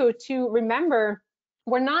too, to remember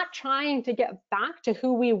we're not trying to get back to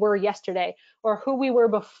who we were yesterday or who we were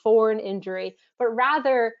before an injury, but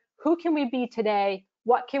rather who can we be today?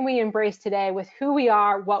 What can we embrace today with who we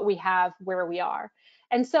are, what we have, where we are?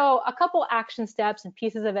 And so a couple action steps and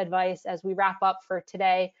pieces of advice as we wrap up for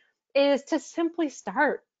today is to simply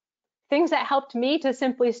start. Things that helped me to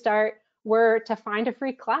simply start were to find a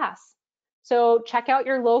free class. So check out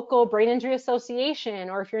your local brain injury association,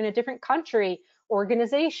 or if you're in a different country,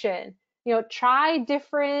 organization. Try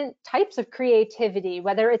different types of creativity,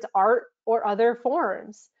 whether it's art or other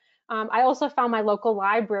forms. I also found my local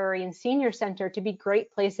library and senior center to be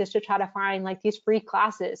great places to try to find like these free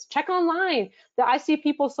classes. Check online. I see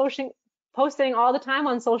people posting all the time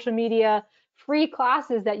on social media free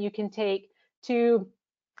classes that you can take to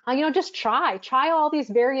just try all these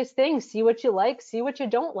various things, see what you like, see what you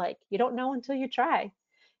don't like. You don't know until you try.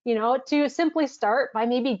 To simply start by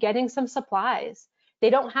maybe getting some supplies. They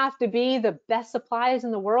don't have to be the best supplies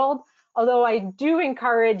in the world, although I do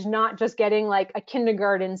encourage not just getting like a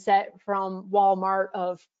kindergarten set from Walmart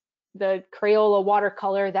of the Crayola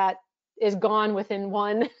watercolor that is gone within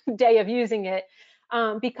one day of using it,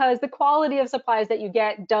 because the quality of supplies that you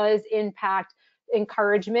get does impact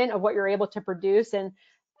encouragement of what you're able to produce. And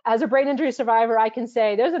as a brain injury survivor, I can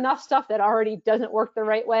say there's enough stuff that already doesn't work the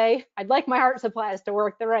right way. I'd like my art supplies to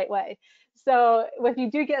work the right way. So if you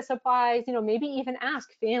do get supplies, maybe even ask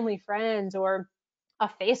family, friends, or a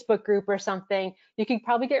Facebook group or something. You could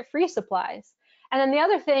probably get free supplies. And then the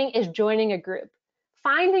other thing is joining a group.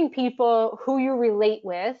 Finding people who you relate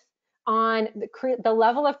with on the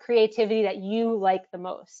level of creativity that you like the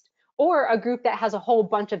most, or a group that has a whole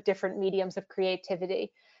bunch of different mediums of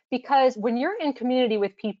creativity. Because when you're in community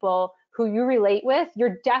with people who you relate with,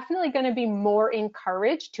 you're definitely going to be more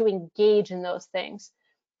encouraged to engage in those things.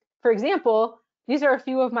 For example, these are a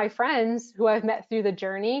few of my friends who I've met through the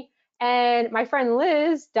journey. And my friend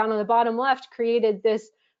Liz, down on the bottom left, created this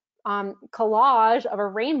collage of a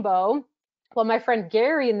rainbow, while my friend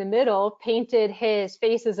Gary in the middle painted his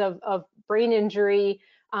faces of brain injury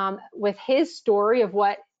with his story of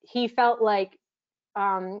what he felt like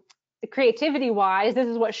creativity wise, this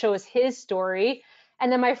is what shows his story.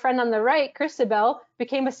 And then my friend on the right, Christabel,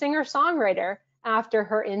 became a singer-songwriter after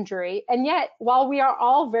her injury. And yet, while we are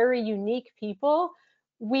all very unique people,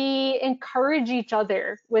 we encourage each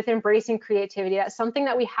other with embracing creativity. That's something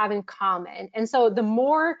that we have in common. And so the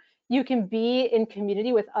more you can be in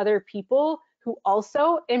community with other people who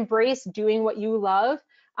also embrace doing what you love,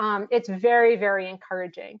 it's very, very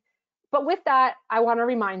encouraging. But with that, I want to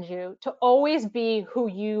remind you to always be who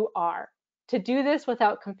you are, to do this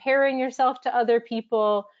without comparing yourself to other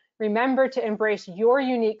people. Remember to embrace your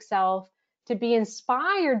unique self, to be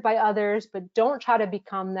inspired by others, but don't try to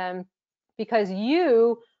become them, because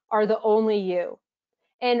you are the only you.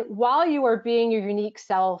 And while you are being your unique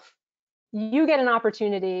self, you get an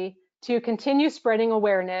opportunity to continue spreading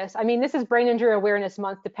awareness. I mean, this is Brain Injury Awareness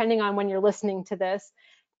Month, depending on when you're listening to this.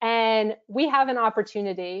 And we have an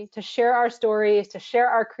opportunity to share our stories, to share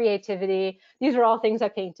our creativity. These are all things I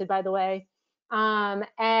painted, by the way.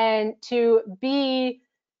 And to be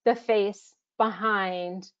the face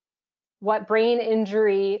behind what brain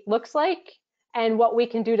injury looks like and what we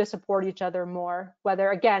can do to support each other more, whether,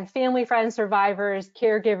 again, family, friends, survivors,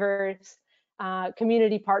 caregivers,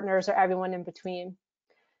 community partners, or everyone in between.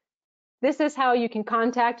 This is how you can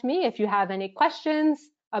contact me if you have any questions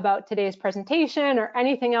about today's presentation or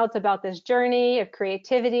anything else about this journey of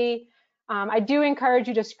creativity. I do encourage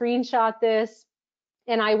you to screenshot this,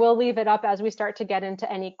 and I will leave it up as we start to get into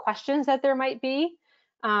any questions that there might be.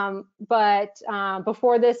 But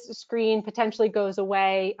before this screen potentially goes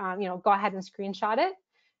away, go ahead and screenshot it.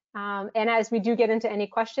 And as we do get into any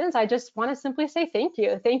questions, I just want to simply say thank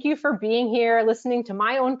you. Thank you for being here, listening to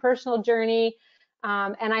my own personal journey.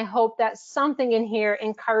 And I hope that something in here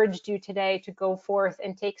encouraged you today to go forth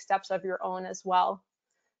and take steps of your own as well.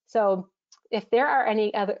 So if there are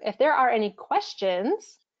any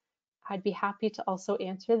questions, I'd be happy to also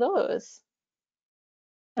answer those.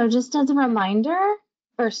 So just as a reminder,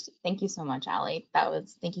 first, thank you so much, Allie.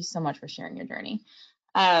 Thank you so much for sharing your journey.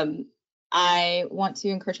 I want to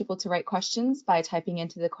encourage people to write questions by typing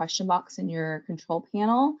into the question box in your control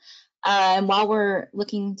panel. And while we're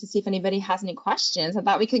looking to see if anybody has any questions, I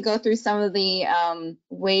thought we could go through some of the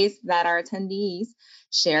ways that our attendees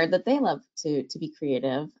shared that they love to be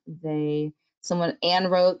creative. They Anne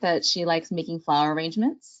wrote that she likes making flower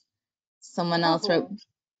arrangements. Someone else wrote Oh,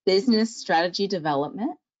 business strategy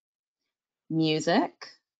development, music,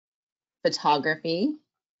 photography,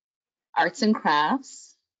 arts and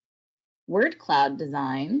crafts, word cloud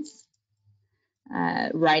designs,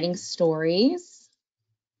 writing stories,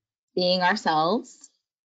 being ourselves,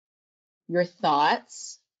 your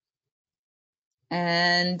thoughts,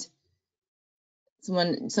 and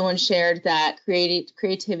someone shared that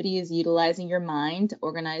creativity is utilizing your mind to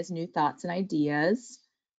organize new thoughts and ideas.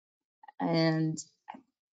 And I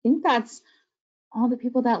think that's all the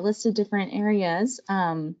people that listed different areas.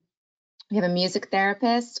 We have a music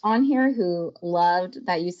therapist on here who loved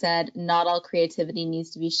that you said not all creativity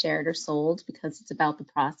needs to be shared or sold because it's about the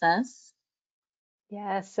process.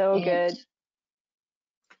 yeah, so And, good.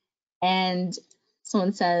 and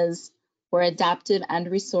someone says we're adaptive and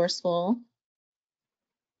resourceful.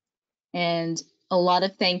 And a lot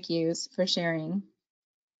of thank yous for sharing.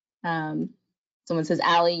 Someone says,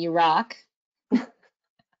 Allie, you rock.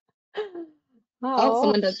 Oh, Oh,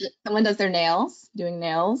 someone does their nails, doing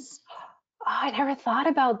nails. oh, I never thought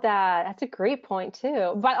about that. That's a great point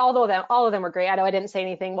too. But although all of them were great, I know I didn't say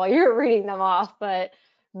anything while you were reading them off, but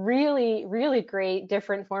really, really great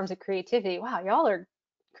different forms of creativity. Wow, y'all are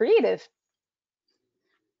creative.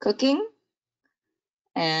 Cooking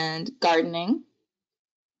and gardening.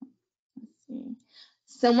 Let's see.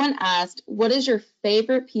 Someone asked, what is your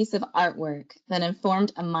favorite piece of artwork that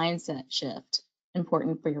informed a mindset shift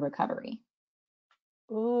important for your recovery?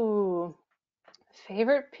 Ooh,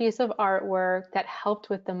 favorite piece of artwork that helped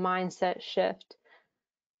with the mindset shift.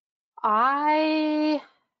 I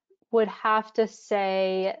would have to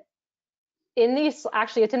say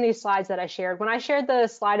actually it's in these slides that I shared. When I shared the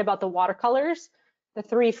slide about the watercolors, the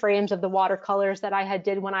 3 frames of the watercolors that I had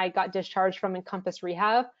did when I got discharged from Encompass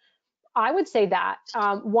Rehab, I would say that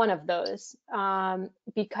one of those,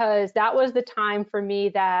 because that was the time for me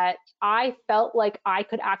that I felt like I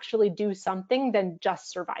could actually do something than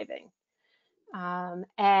just surviving.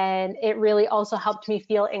 And it really also helped me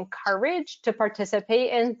feel encouraged to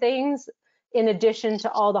participate in things in addition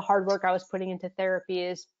to all the hard work I was putting into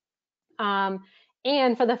therapies.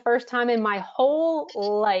 And for the first time in my whole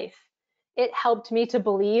life, it helped me to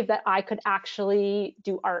believe that I could actually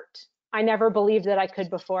do art. I never believed that I could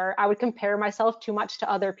before. I would compare myself too much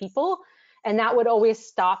to other people, and that would always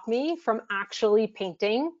stop me from actually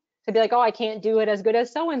painting. To be like, oh, I can't do it as good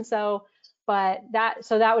as so and so. But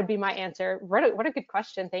that would be my answer. What a good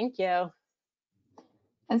question. Thank you.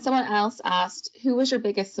 And someone else asked, who was your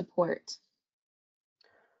biggest support?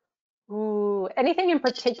 Ooh, anything in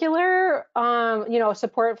particular?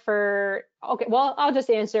 Support for, okay, well, I'll just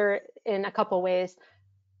answer in a couple ways.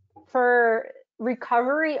 For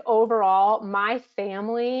recovery overall, my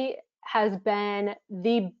family has been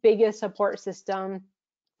the biggest support system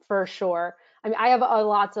for sure. I mean, I have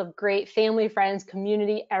lots of great family, friends,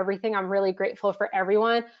 community, everything. I'm really grateful for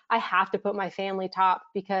everyone. I have to put my family top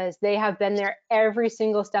because they have been there every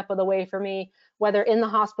single step of the way for me, whether in the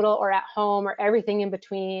hospital or at home or everything in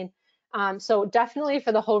between. So definitely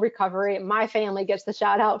for the whole recovery, my family gets the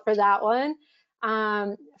shout out for that one.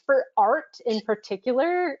 For art in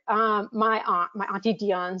particular, my auntie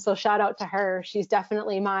Dion. So shout out to her. She's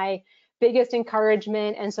definitely my biggest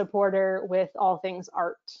encouragement and supporter with all things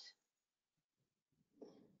art.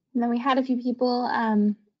 And then we had a few people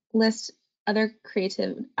list other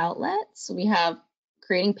creative outlets. We have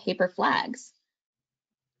creating paper flags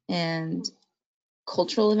and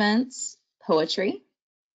cultural events, poetry,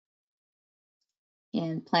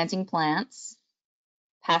 and planting plants,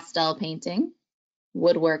 pastel painting,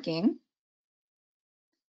 woodworking,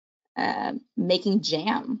 making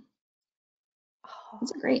jam.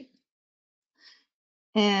 Those are great.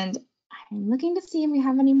 And I'm looking to see if we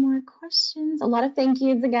have any more questions. A lot of thank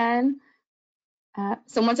yous again.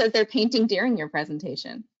 Someone says they're painting during your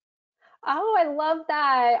presentation. Oh, I love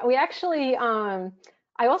that.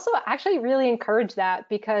 I also actually really encourage that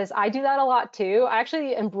because I do that a lot too. I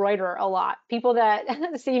actually embroider a lot. People that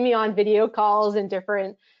see me on video calls and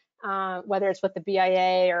different, whether it's with the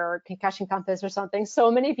BIAA or Concussion Compass or something,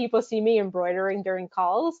 so many people see me embroidering during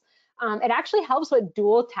calls. It actually helps with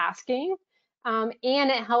dual tasking, and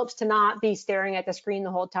it helps to not be staring at the screen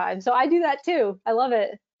the whole time. So I do that too. I love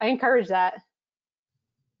it. I encourage that.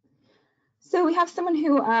 So we have someone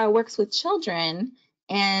who works with children,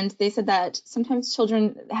 and they said that sometimes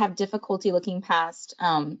children have difficulty looking past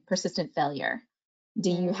persistent failure.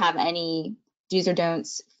 Do you have any do's or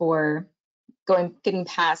don'ts for getting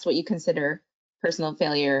past what you consider personal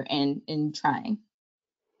failure and in trying?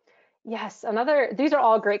 Yes, these are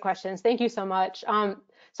all great questions. Thank you so much.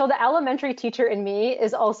 So the elementary teacher in me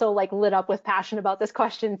is also like lit up with passion about this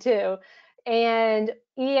question too. And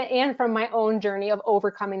from my own journey of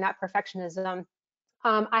overcoming that perfectionism,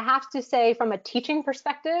 I have to say from a teaching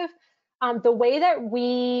perspective, the way that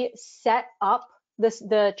we set up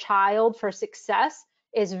the child for success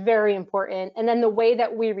is very important. And then the way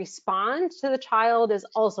that we respond to the child is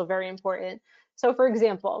also very important. So for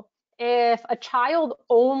example, if a child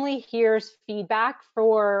only hears feedback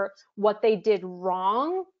for what they did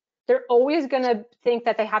wrong, they're always going to think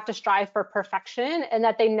that they have to strive for perfection and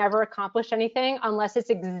that they never accomplish anything unless it's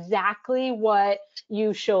exactly what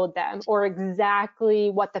you showed them or exactly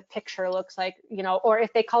what the picture looks like, you know, or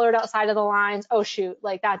if they colored outside of the lines, oh shoot,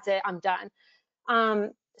 like that's it, I'm done.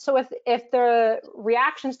 So if the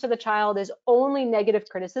reactions to the child is only negative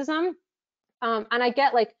criticism, and I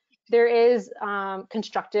get like there is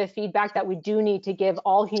constructive feedback that we do need to give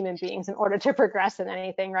all human beings in order to progress in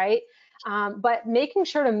anything, right? But making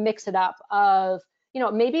sure to mix it up of, you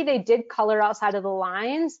know, maybe they did color outside of the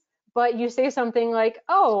lines, but you say something like,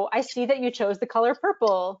 oh, I see that you chose the color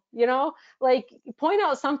purple, you know, like point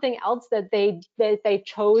out something else that they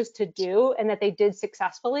chose to do and that they did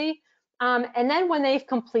successfully. And then when they've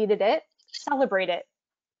completed it, celebrate it.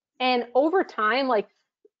 And over time, like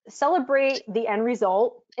celebrate the end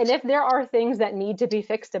result. And if there are things that need to be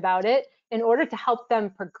fixed about it in order to help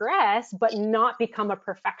them progress, but not become a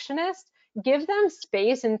perfectionist, give them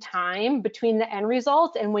space and time between the end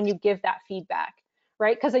result and when you give that feedback,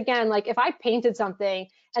 right? Because again, like if I painted something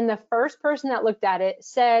and the first person that looked at it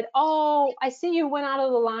said, oh, I see you went out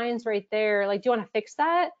of the lines right there. Like, do you want to fix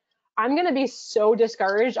that? I'm going to be so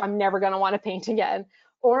discouraged. I'm never going to want to paint again.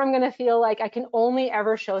 Or I'm going to feel like I can only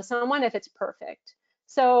ever show someone if it's perfect.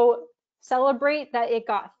 So celebrate that it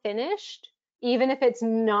got finished, even if it's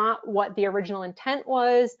not what the original intent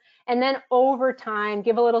was. And then over time,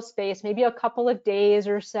 give a little space, maybe a couple of days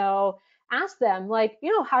or so. Ask them, like,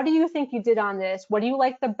 you know, how do you think you did on this? What do you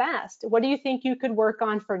like the best? What do you think you could work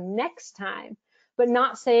on for next time? But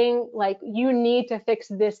not saying, like, you need to fix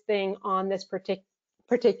this thing on this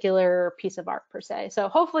particular piece of art per se. So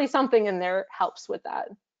hopefully something in there helps with that.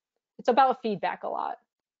 It's about feedback a lot.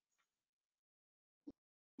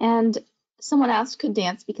 And someone asked, could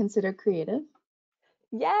dance be considered creative?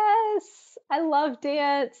 Yes, I love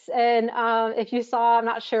dance. And if you saw, I'm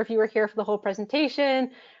not sure if you were here for the whole presentation,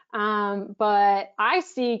 but I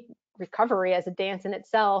see recovery as a dance in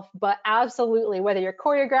itself. But absolutely, whether you're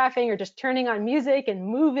choreographing or just turning on music and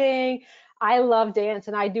moving, I love dance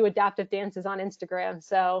and I do adaptive dances on Instagram.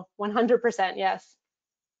 So 100% yes.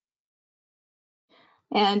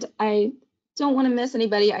 And I don't want to miss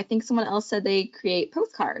anybody. I think someone else said they create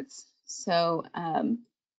postcards. So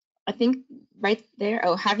I think right there.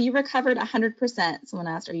 Oh, have you recovered 100%? Someone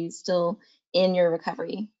asked, are you still in your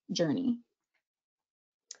recovery journey?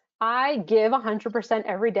 I give 100%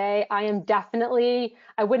 every day. I am definitely,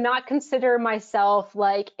 I would not consider myself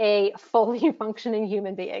like a fully functioning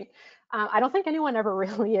human being. I don't think anyone ever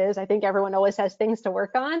really is. I think everyone always has things to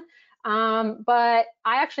work on. But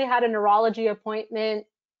I actually had a neurology appointment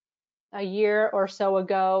a year or so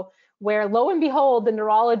ago where lo and behold, the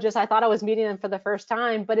neurologist, I thought I was meeting them for the first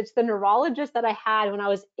time, but it's the neurologist that I had when I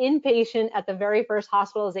was inpatient at the very first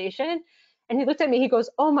hospitalization. And he looked at me, he goes,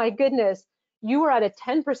 oh my goodness, you were at a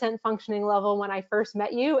 10% functioning level when I first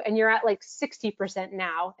met you, and you're at like 60%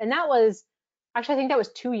 now. And that was, actually, I think that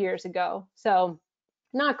was 2 years ago. So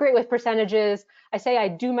not great with percentages. I say I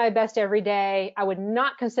do my best every day. I would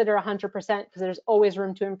not consider 100% because there's always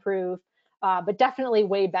room to improve, but definitely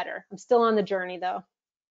way better. I'm still on the journey though.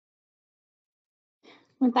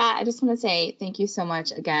 With that, I just want to say thank you so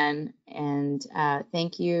much again, and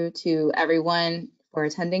thank you to everyone for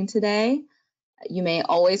attending today. You may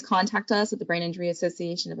always contact us at the Brain Injury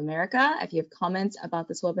Association of America if you have comments about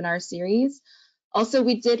this webinar series. Also,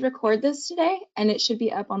 we did record this today, and it should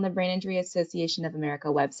be up on the Brain Injury Association of America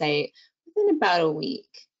website within about a week.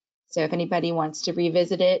 So if anybody wants to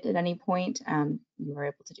revisit it at any point, you are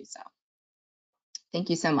able to do so.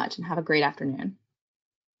 Thank you so much, and have a great afternoon.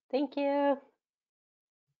 Thank you.